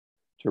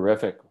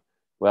 Terrific.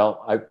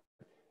 Well,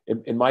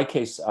 in my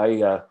case,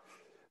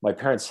 my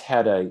parents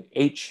had a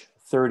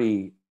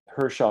H-30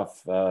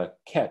 Hirschoff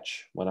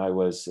ketch when I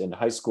was in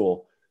high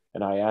school,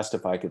 and I asked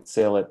if I could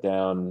sail it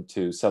down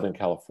to Southern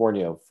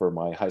California for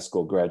my high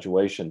school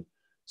graduation.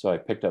 So I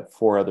picked up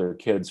 4 other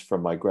kids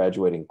from my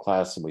graduating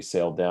class, and we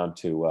sailed down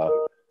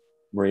to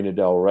Marina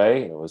del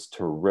Rey. It was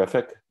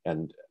terrific,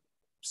 and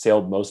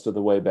sailed most of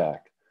the way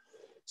back.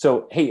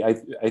 So, hey,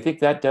 I think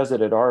that does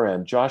it at our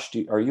end. Josh,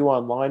 are you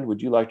online?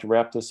 Would you like to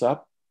wrap this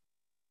up?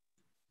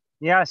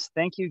 Yes,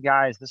 thank you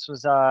guys. This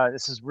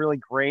is really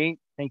great.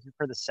 Thank you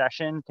for the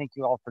session. Thank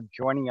you all for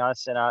joining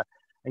us. And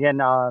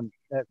again,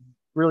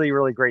 really,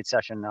 really great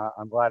session.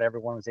 I'm glad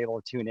everyone was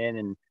able to tune in,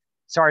 and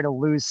sorry to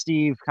lose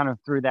Steve kind of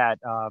through that,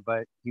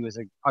 but he was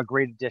a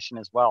great addition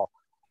as well.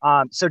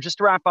 So just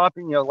to wrap up,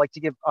 and I'd like to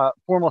give a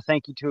formal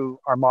thank you to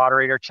our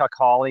moderator, Chuck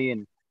Hawley,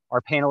 and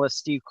our panelists,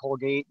 Steve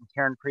Colgate and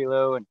Karen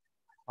Prioleau, and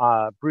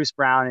Bruce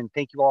Brown, and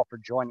thank you all for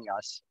joining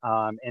us,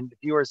 and the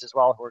viewers as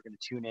well who are going to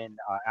tune in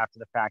after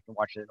the fact and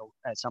watch it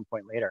at some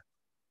point later.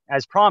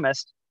 As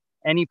promised,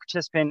 any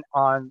participant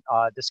on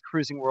this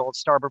Cruising World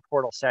Starboard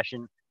Portal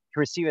session can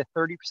receive a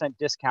 30%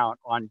 discount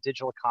on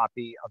digital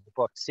copy of the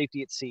book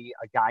Safety at Sea,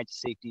 A Guide to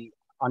Safety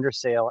Under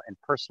Sail and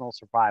Personal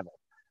Survival,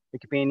 the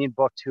companion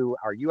book to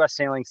our U.S.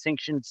 Sailing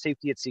Sanctioned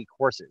Safety at Sea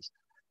courses.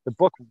 The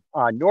book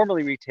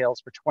normally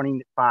retails for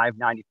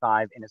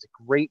 $25.95 and is a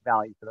great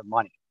value for the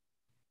money.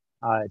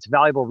 It's a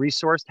valuable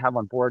resource to have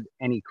on board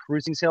any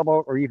cruising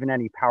sailboat or even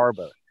any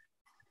powerboat.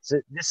 So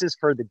this is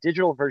for the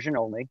digital version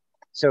only.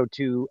 So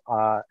to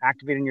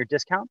activate your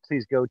discount,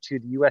 please go to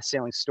the U.S.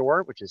 Sailing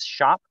store, which is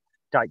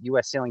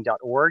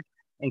shop.ussailing.org,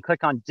 and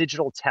click on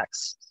digital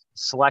text.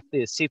 Select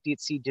the Safety at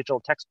Sea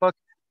digital textbook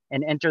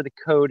and enter the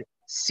code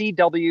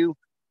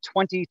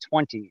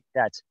CW2020.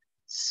 That's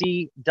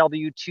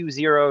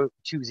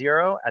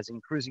CW2020, as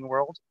in Cruising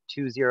World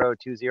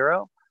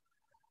 2020,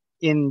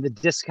 in the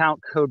discount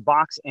code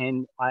box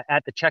and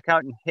at the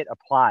checkout, and hit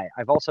apply.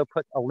 I've also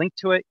put a link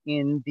to it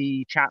in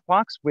the chat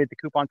box with the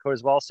coupon code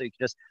as well, so you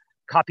can just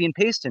copy and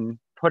paste and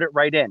put it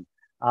right in.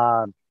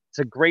 It's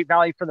a great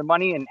value for the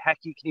money, and heck,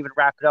 you can even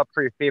wrap it up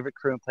for your favorite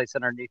crew and place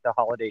it underneath the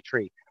holiday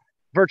tree,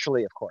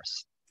 virtually, of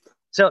course.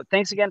 So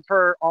thanks again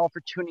for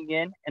tuning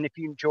in, and if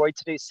you enjoyed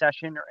today's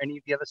session or any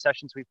of the other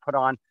sessions we've put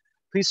on,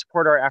 please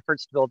support our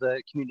efforts to build a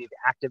community of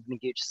active and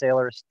engaged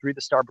sailors through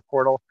the Starboard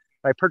Portal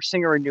by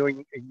purchasing or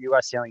renewing a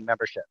U.S. Sailing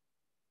membership.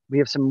 We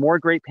have some more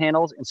great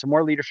panels and some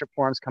more leadership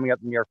forums coming up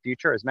in the near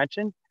future, as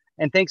mentioned.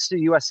 And thanks to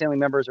U.S. Sailing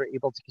members, we're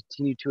able to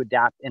continue to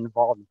adapt and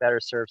evolve and better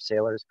serve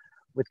sailors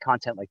with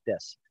content like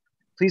this.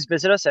 Please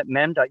visit us at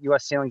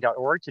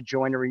mem.ussailing.org to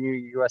join or renew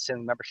your U.S.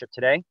 Sailing membership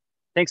today.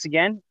 Thanks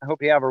again. I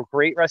hope you have a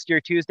great rest of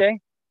your Tuesday.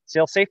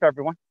 Sail safe,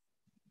 everyone.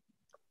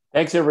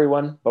 Thanks,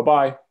 everyone.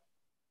 Bye-bye.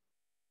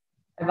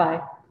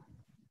 Bye-bye.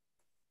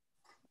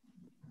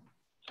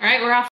 All right, we're off.